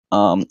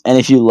 And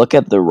if you look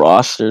at the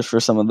rosters for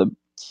some of the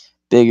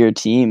bigger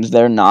teams,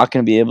 they're not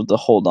going to be able to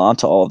hold on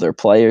to all of their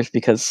players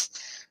because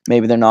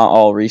maybe they're not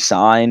all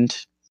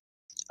re-signed,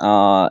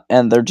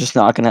 and they're just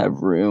not going to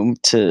have room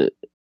to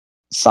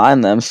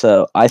sign them.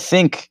 So I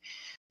think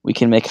we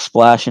can make a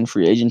splash in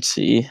free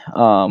agency.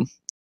 We're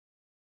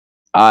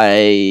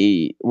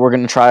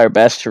going to try our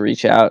best to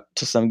reach out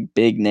to some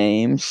big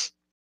names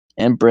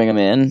and bring them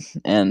in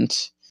and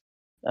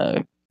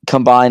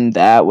combine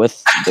that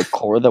with the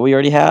core that we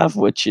already have,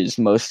 which is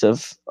most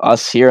of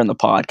us here in the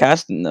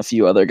podcast and a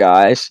few other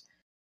guys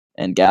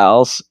and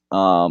gals.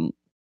 But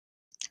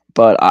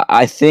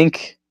I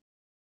think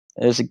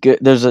there's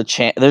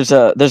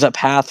a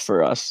path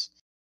for us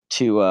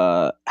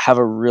to have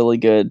a really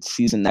good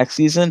season next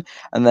season,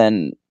 and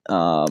then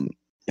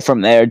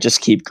from there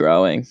just keep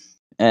growing.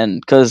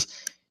 And because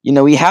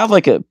we have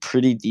like a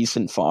pretty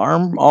decent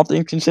farm, all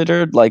things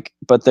considered,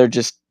 but they're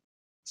just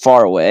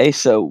far away,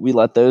 so we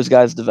let those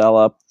guys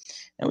develop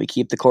and we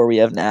keep the core we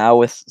have now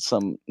with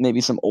maybe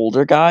some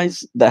older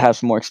guys that have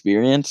some more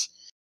experience,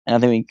 and I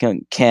think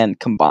we can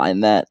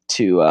combine that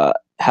to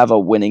have a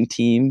winning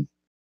team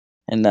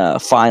and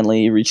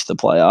finally reach the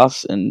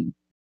playoffs. And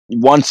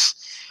once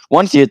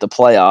you hit the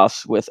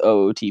playoffs with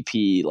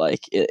OOTP,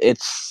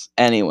 it's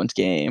anyone's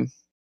game,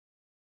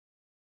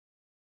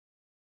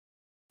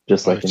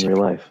 just like in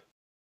real life.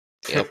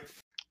 Yep.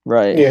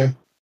 Right. Yeah.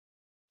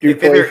 You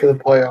play for the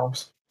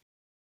playoffs.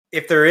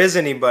 If there is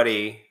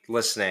anybody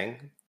listening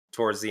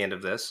towards the end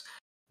of this,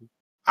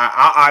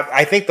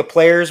 I think the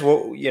players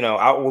will,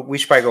 we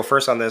should probably go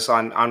first on this,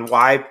 on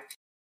why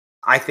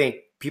I think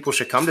people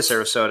should come to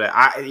Sarasota.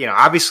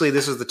 Obviously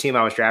this is the team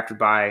I was drafted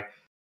by,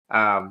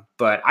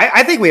 but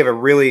I think we have a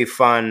really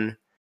fun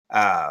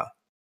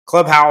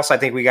clubhouse. I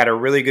think we got a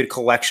really good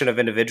collection of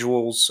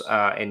individuals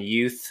and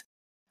youth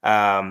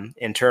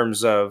in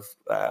terms of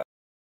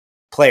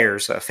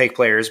players, fake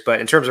players, but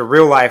in terms of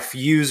real life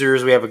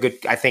users, we have a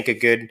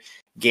good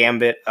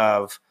gambit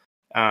of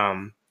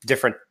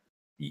different,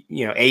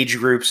 age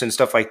groups and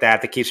stuff like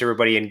that keeps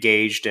everybody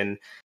engaged. And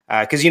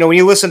because when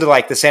you listen to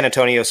like the San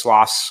Antonio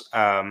Sloths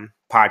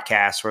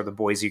podcast or the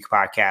Boise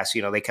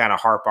podcast, they kind of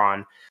harp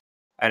on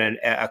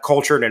a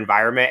culture and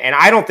environment, and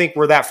I don't think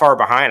we're that far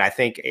behind. I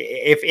think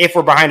if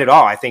we're behind at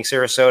all, I think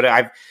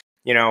Sarasota,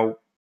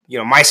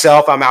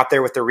 myself, I'm out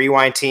there with the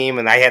Rewind team,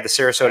 and I had the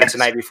Sarasota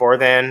tonight before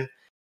then.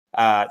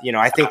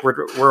 I think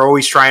we're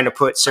always trying to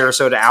put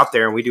Sarasota out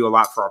there, and we do a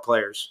lot for our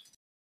players.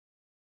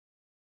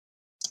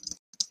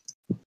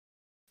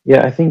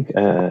 Yeah, I think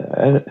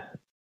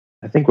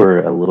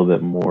we're a little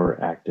bit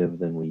more active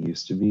than we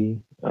used to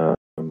be.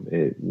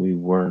 We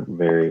weren't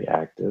very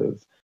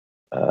active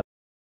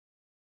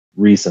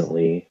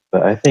recently,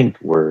 But I think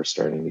we're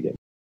starting to get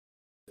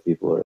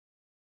people are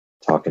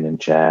talking in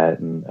chat,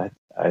 and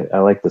I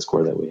like the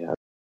score that we have.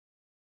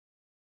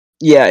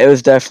 Yeah, it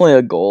was definitely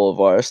a goal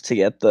of ours to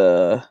get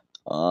the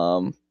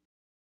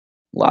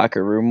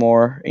locker room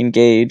more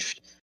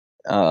engaged.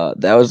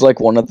 That was like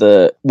one of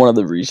the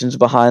reasons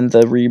behind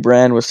the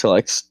rebrand was to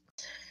like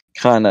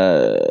kind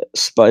of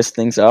spice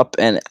things up,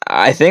 and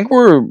I think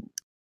we're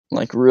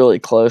like really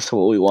close to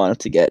what we wanted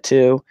to get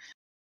to.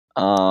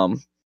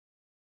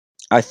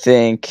 I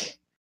think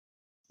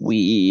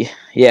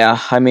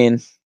I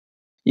mean,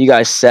 you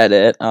guys said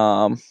it.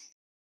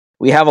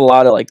 We have a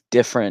lot of like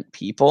different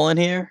people in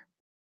here,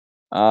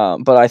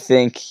 but I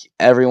think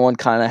everyone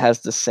kind of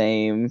has the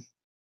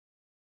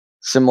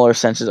similar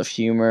senses of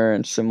humor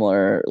and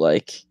similar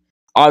like.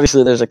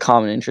 Obviously, there's a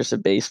common interest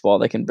of baseball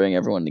that can bring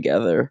everyone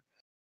together,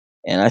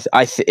 and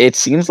it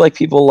seems like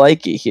people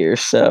like it here.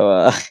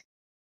 So,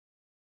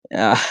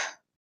 yeah.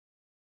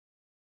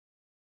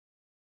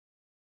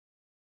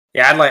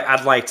 Yeah,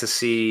 I'd like to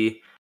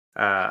see,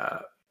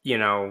 you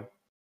know,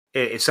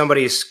 if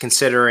somebody's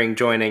considering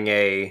joining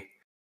a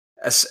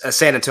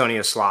San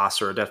Antonio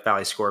Sloss or a Death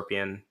Valley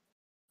Scorpion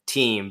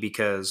team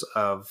because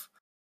of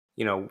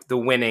the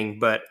winning,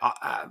 but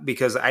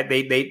because I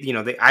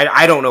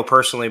don't know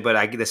personally,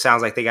 but this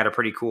sounds like they got a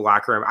pretty cool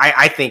locker room.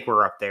 I think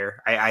we're up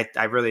there.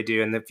 I really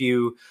do. And the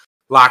few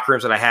locker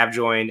rooms that I have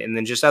joined, and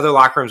then just other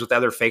locker rooms with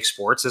other fake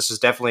sports, this is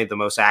definitely the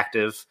most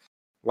active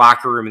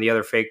locker room in the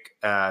other fake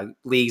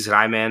leagues that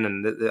I'm in,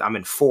 and I'm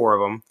in 4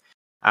 of them.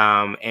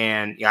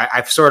 And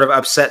I've sort of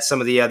upset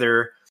some of the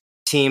other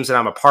teams that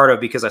I'm a part of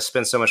because I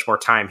spend so much more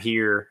time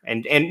here,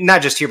 and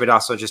not just here, but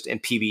also just in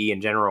PBE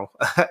in general.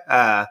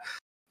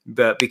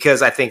 But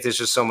because I think there's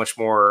just so much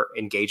more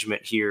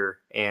engagement here,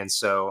 and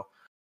so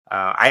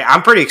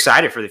I'm pretty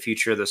excited for the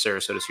future of the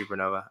Sarasota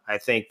Supernova. I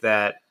think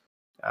that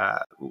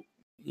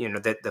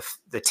that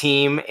the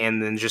team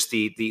and then just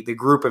the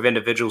group of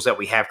individuals that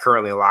we have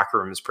currently in the locker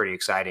room is pretty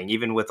exciting,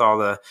 even with all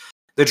the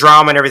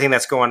drama and everything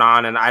that's going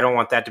on. And I don't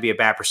want that to be a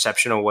bad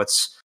perception of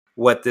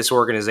what this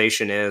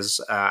organization is.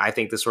 I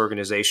think this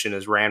organization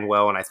is ran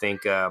well, and I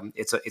think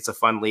it's a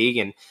fun league.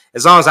 And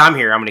as long as I'm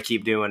here, I'm going to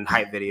keep doing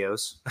hype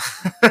videos.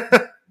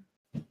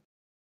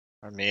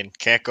 I mean,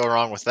 can't go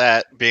wrong with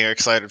that. Being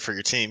excited for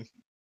your team.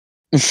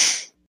 I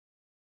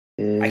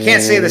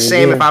can't say the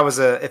same if I was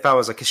a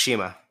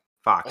Kashima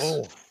Fox.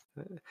 Oh.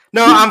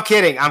 No, I'm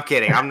kidding. I'm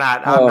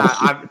not.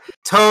 I'm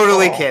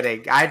totally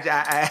kidding. That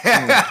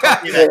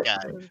guy.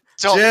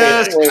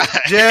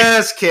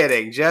 Just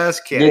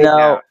kidding.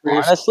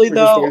 Honestly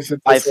though,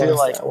 I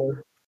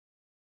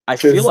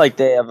feel like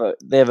they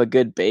have a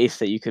good base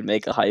that you could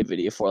make a hype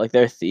video for. Like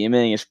their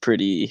theming is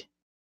pretty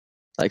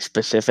like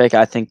specific.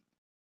 I think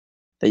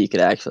that you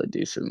could actually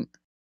do some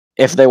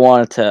if they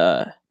wanted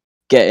to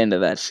get into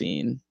that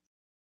scene.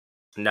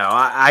 No,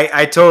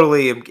 I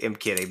totally am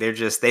kidding.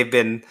 They've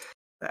been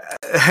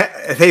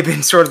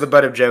sort of the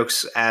butt of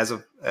jokes as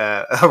of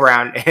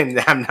around,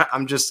 and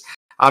I'm just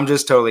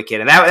totally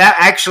kidding. That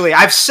actually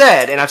I've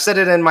said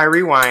it in my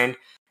Rewind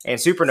and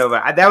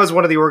Supernova. That was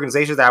one of the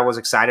organizations that I was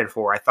excited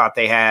for. I thought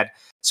they had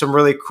some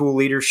really cool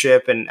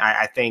leadership, and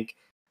I think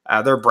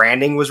their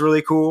branding was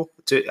really cool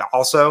to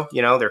also,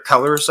 their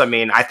colors. I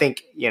mean, I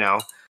think,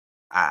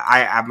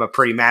 I'm a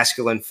pretty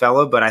masculine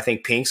fella, but I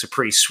think pink's a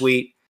pretty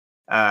sweet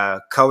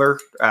color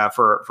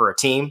for a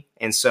team.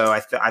 And so I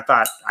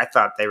thought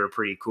they were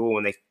pretty cool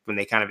when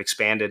they kind of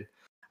expanded.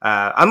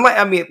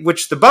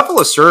 Which the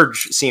Buffalo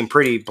Surge seemed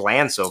pretty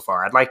bland so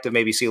far. I'd like to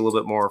maybe see a little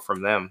bit more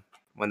from them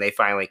when they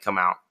finally come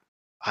out.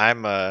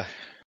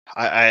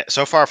 I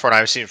so far from what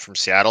I've seen from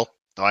Seattle,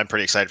 though, I'm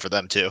pretty excited for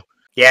them too.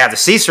 Yeah, the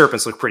Sea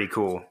Serpents look pretty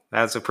cool.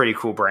 That's a pretty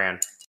cool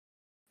brand.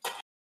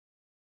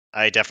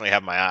 I definitely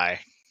have my eye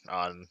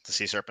on the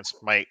Sea Serpents.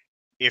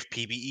 If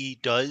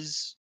PBE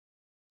does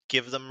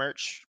give them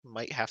merch,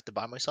 might have to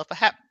buy myself a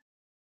hat.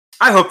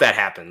 I hope that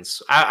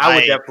happens. I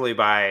would definitely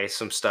buy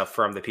some stuff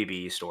from the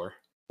PBE store.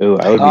 Oh,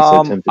 I would be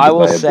so tempted to buy a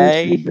Bruce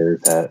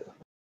Bears hat.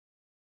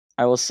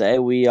 I will say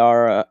we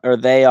are, or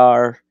they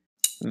are,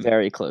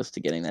 very close to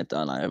getting that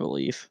done. I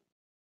believe.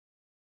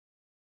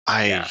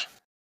 I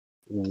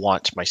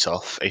want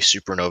myself a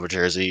Supernova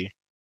jersey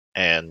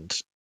and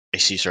a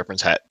Sea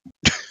Serpents hat.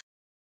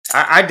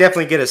 I'd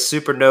definitely get a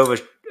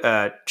Supernova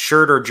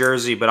shirt or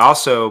jersey, but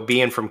also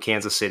being from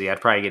Kansas City, I'd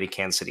probably get a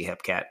Kansas City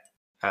Hepcat.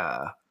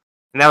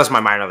 And that was my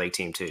minor league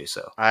team too.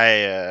 So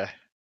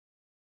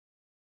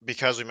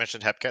because we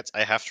mentioned Hepcats,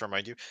 I have to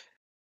remind you,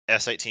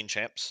 S18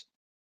 champs.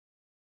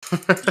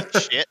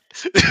 Shit.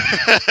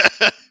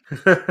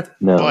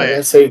 No,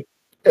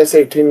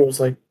 S18 was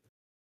like.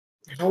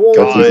 How long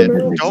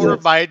God, don't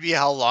remind me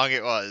how long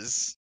it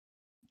was.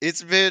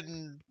 It's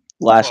been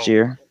last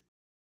year.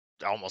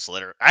 Almost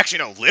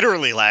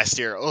literally last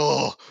year.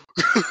 Oh.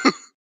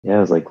 Yeah, it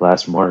was like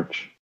last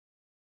March.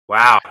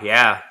 Wow,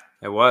 yeah,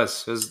 it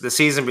was. It was the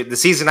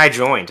season I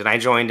joined, and I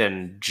joined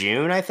in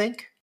June, I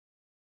think.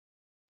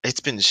 It's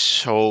been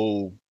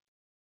so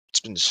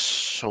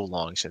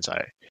long since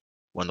I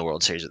won the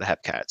World Series of the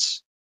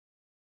Hepcats.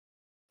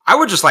 I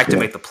would just like to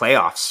make the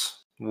playoffs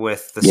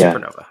with the Yeah.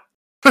 Supernova.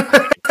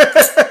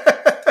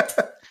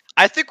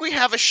 I think we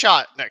have a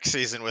shot next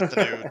season with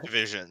the new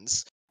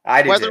divisions.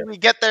 I do Whether too. we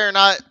get there or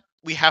not,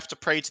 we have to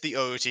pray to the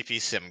OOTP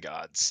sim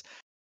gods.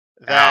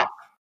 That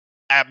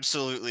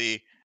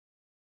absolutely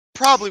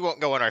probably won't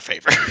go in our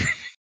favor.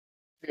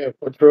 Yeah,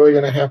 what's really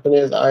going to happen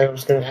is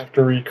Iowa's going to have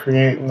to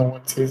recreate in the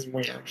one season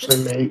we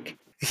actually make.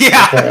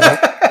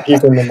 Yeah.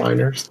 Keep in the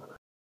minors.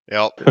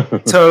 Yep.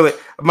 Totally.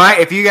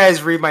 If you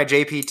guys read my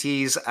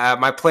JPTs,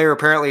 my player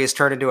apparently has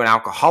turned into an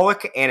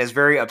alcoholic and is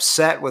very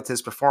upset with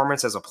his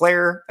performance as a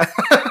player. Do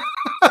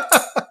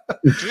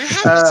we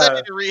have to send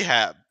you to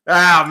rehab?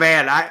 Oh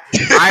man,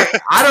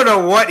 I don't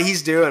know what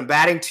he's doing.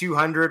 Batting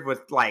 200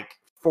 with like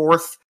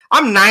fourth.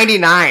 I'm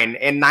 99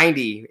 and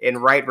 90 in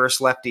right versus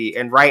lefty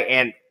and right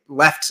and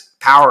left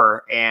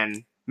power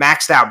and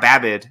maxed out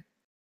Babbitt.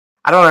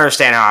 I don't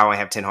understand how I only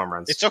have 10 home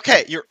runs. It's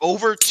okay. You're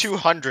over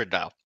 200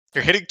 now.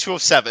 You're hitting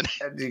 207.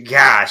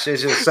 Gosh,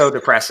 it's just so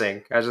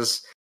depressing. I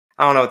don't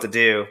know what to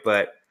do.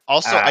 But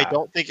Also, I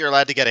don't think you're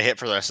allowed to get a hit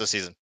for the rest of the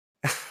season.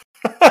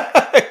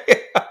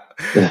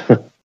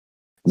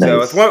 Nice. So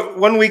with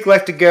one week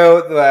left to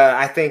go,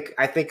 I think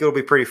it'll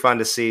be pretty fun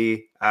to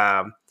see.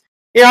 I'm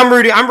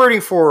rooting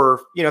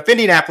for, if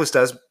Indianapolis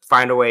does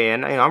find a way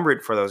in, I'm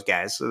rooting for those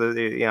guys. So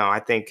I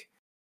think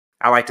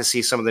I like to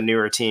see some of the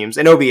newer teams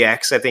and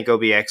OBX. I think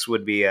OBX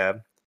would be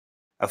a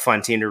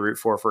fun team to root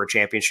for a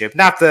championship.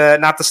 Not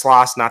the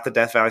Sloths, not the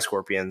Death Valley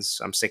Scorpions.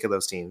 I'm sick of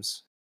those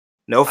teams.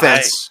 No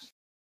offense.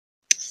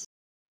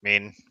 I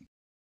mean,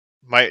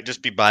 might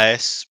just be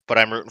bias, but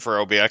I'm rooting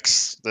for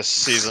OBX this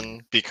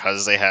season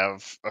because they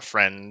have a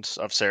friend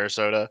of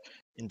Sarasota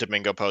in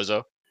Domingo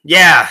Pozo.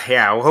 Yeah.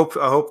 Well,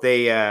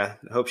 I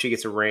hope she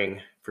gets a ring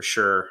for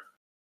sure.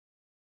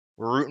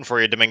 We're rooting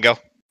for you, Domingo.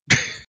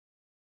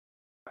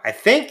 I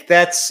think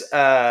that's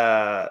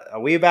are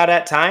we about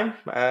at time?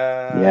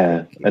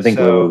 Yeah, I think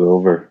so. we're a little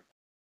over.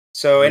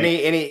 So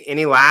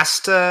any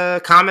last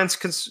comments?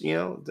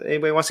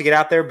 Anybody wants to get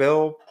out there?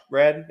 Bill,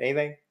 Red,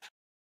 anything?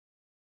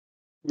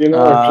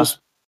 I'm just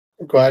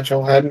glad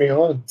y'all had me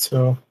on.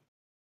 So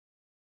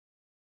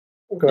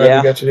I'm glad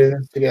we got to do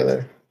this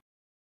together.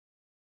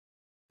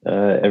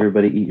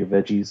 Everybody eat your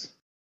veggies.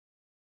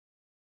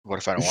 What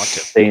if I don't want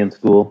to? Stay in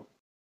school.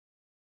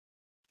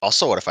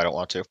 Also, what if I don't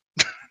want to?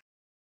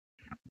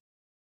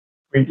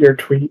 Read your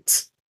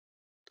tweets.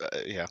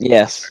 Yeah.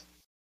 Yes.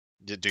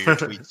 Do your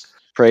tweets.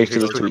 Pray to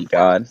the tweet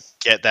god.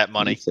 Get that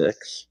money.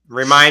 Six.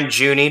 Remind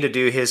Junie to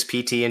do his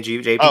PT and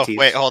JPT. Oh,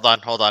 wait, hold on.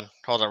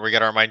 We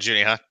gotta remind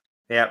Junie, huh?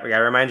 Yeah, we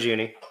gotta remind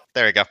Junie.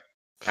 There we go.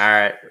 All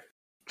right.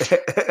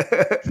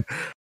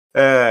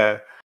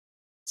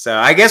 So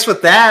I guess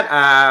with that,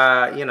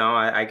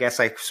 I guess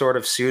I sort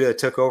of Suda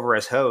took over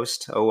as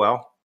host. Oh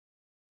well.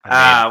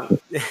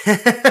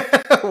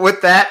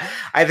 With that,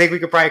 I think we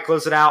could probably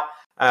close it out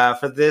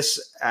for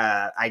this.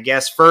 I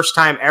guess first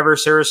time ever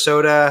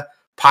Sarasota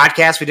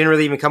podcast. We didn't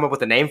really even come up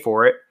with a name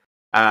for it.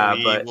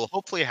 But we'll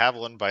hopefully have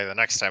one by the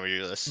next time we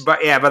do this. But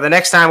the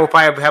next time we'll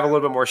probably have a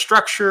little bit more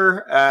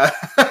structure. But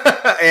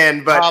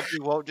probably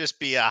won't just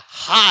be a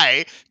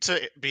hi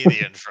to be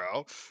the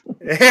intro.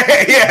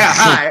 Yeah,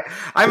 hi.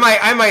 I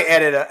might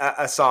edit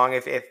a song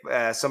if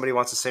somebody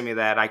wants to send me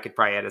that. I could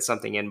probably edit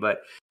something in.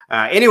 But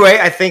anyway,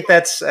 I think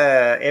that's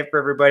it for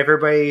everybody.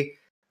 Everybody,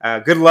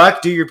 good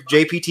luck. Do your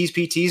JPTs,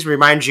 PTs.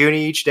 Remind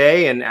Junie each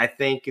day. And I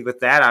think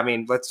with that,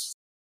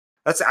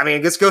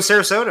 let's go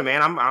Sarasota,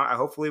 man.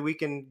 Hopefully we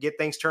can get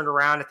things turned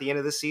around at the end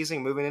of this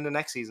season, moving into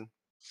next season.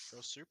 Go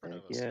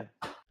Supernovas. Yeah.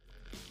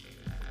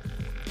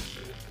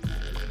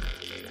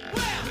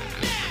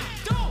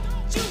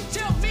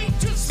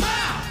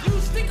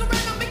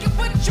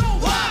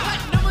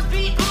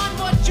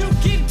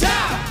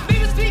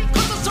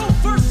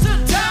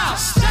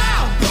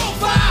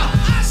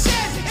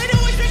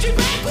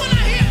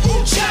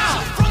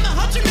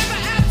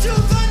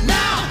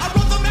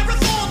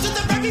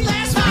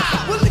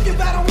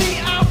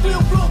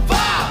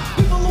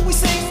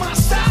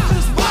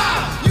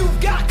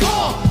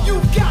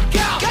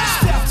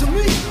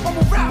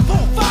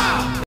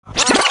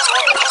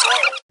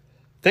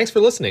 Thanks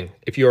for listening.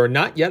 If you are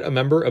not yet a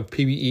member of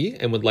PBE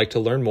and would like to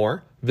learn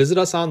more, visit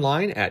us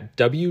online at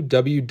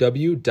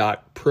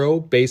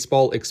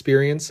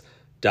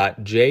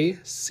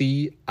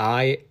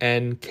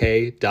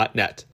www.probaseballexperience.jcink.net.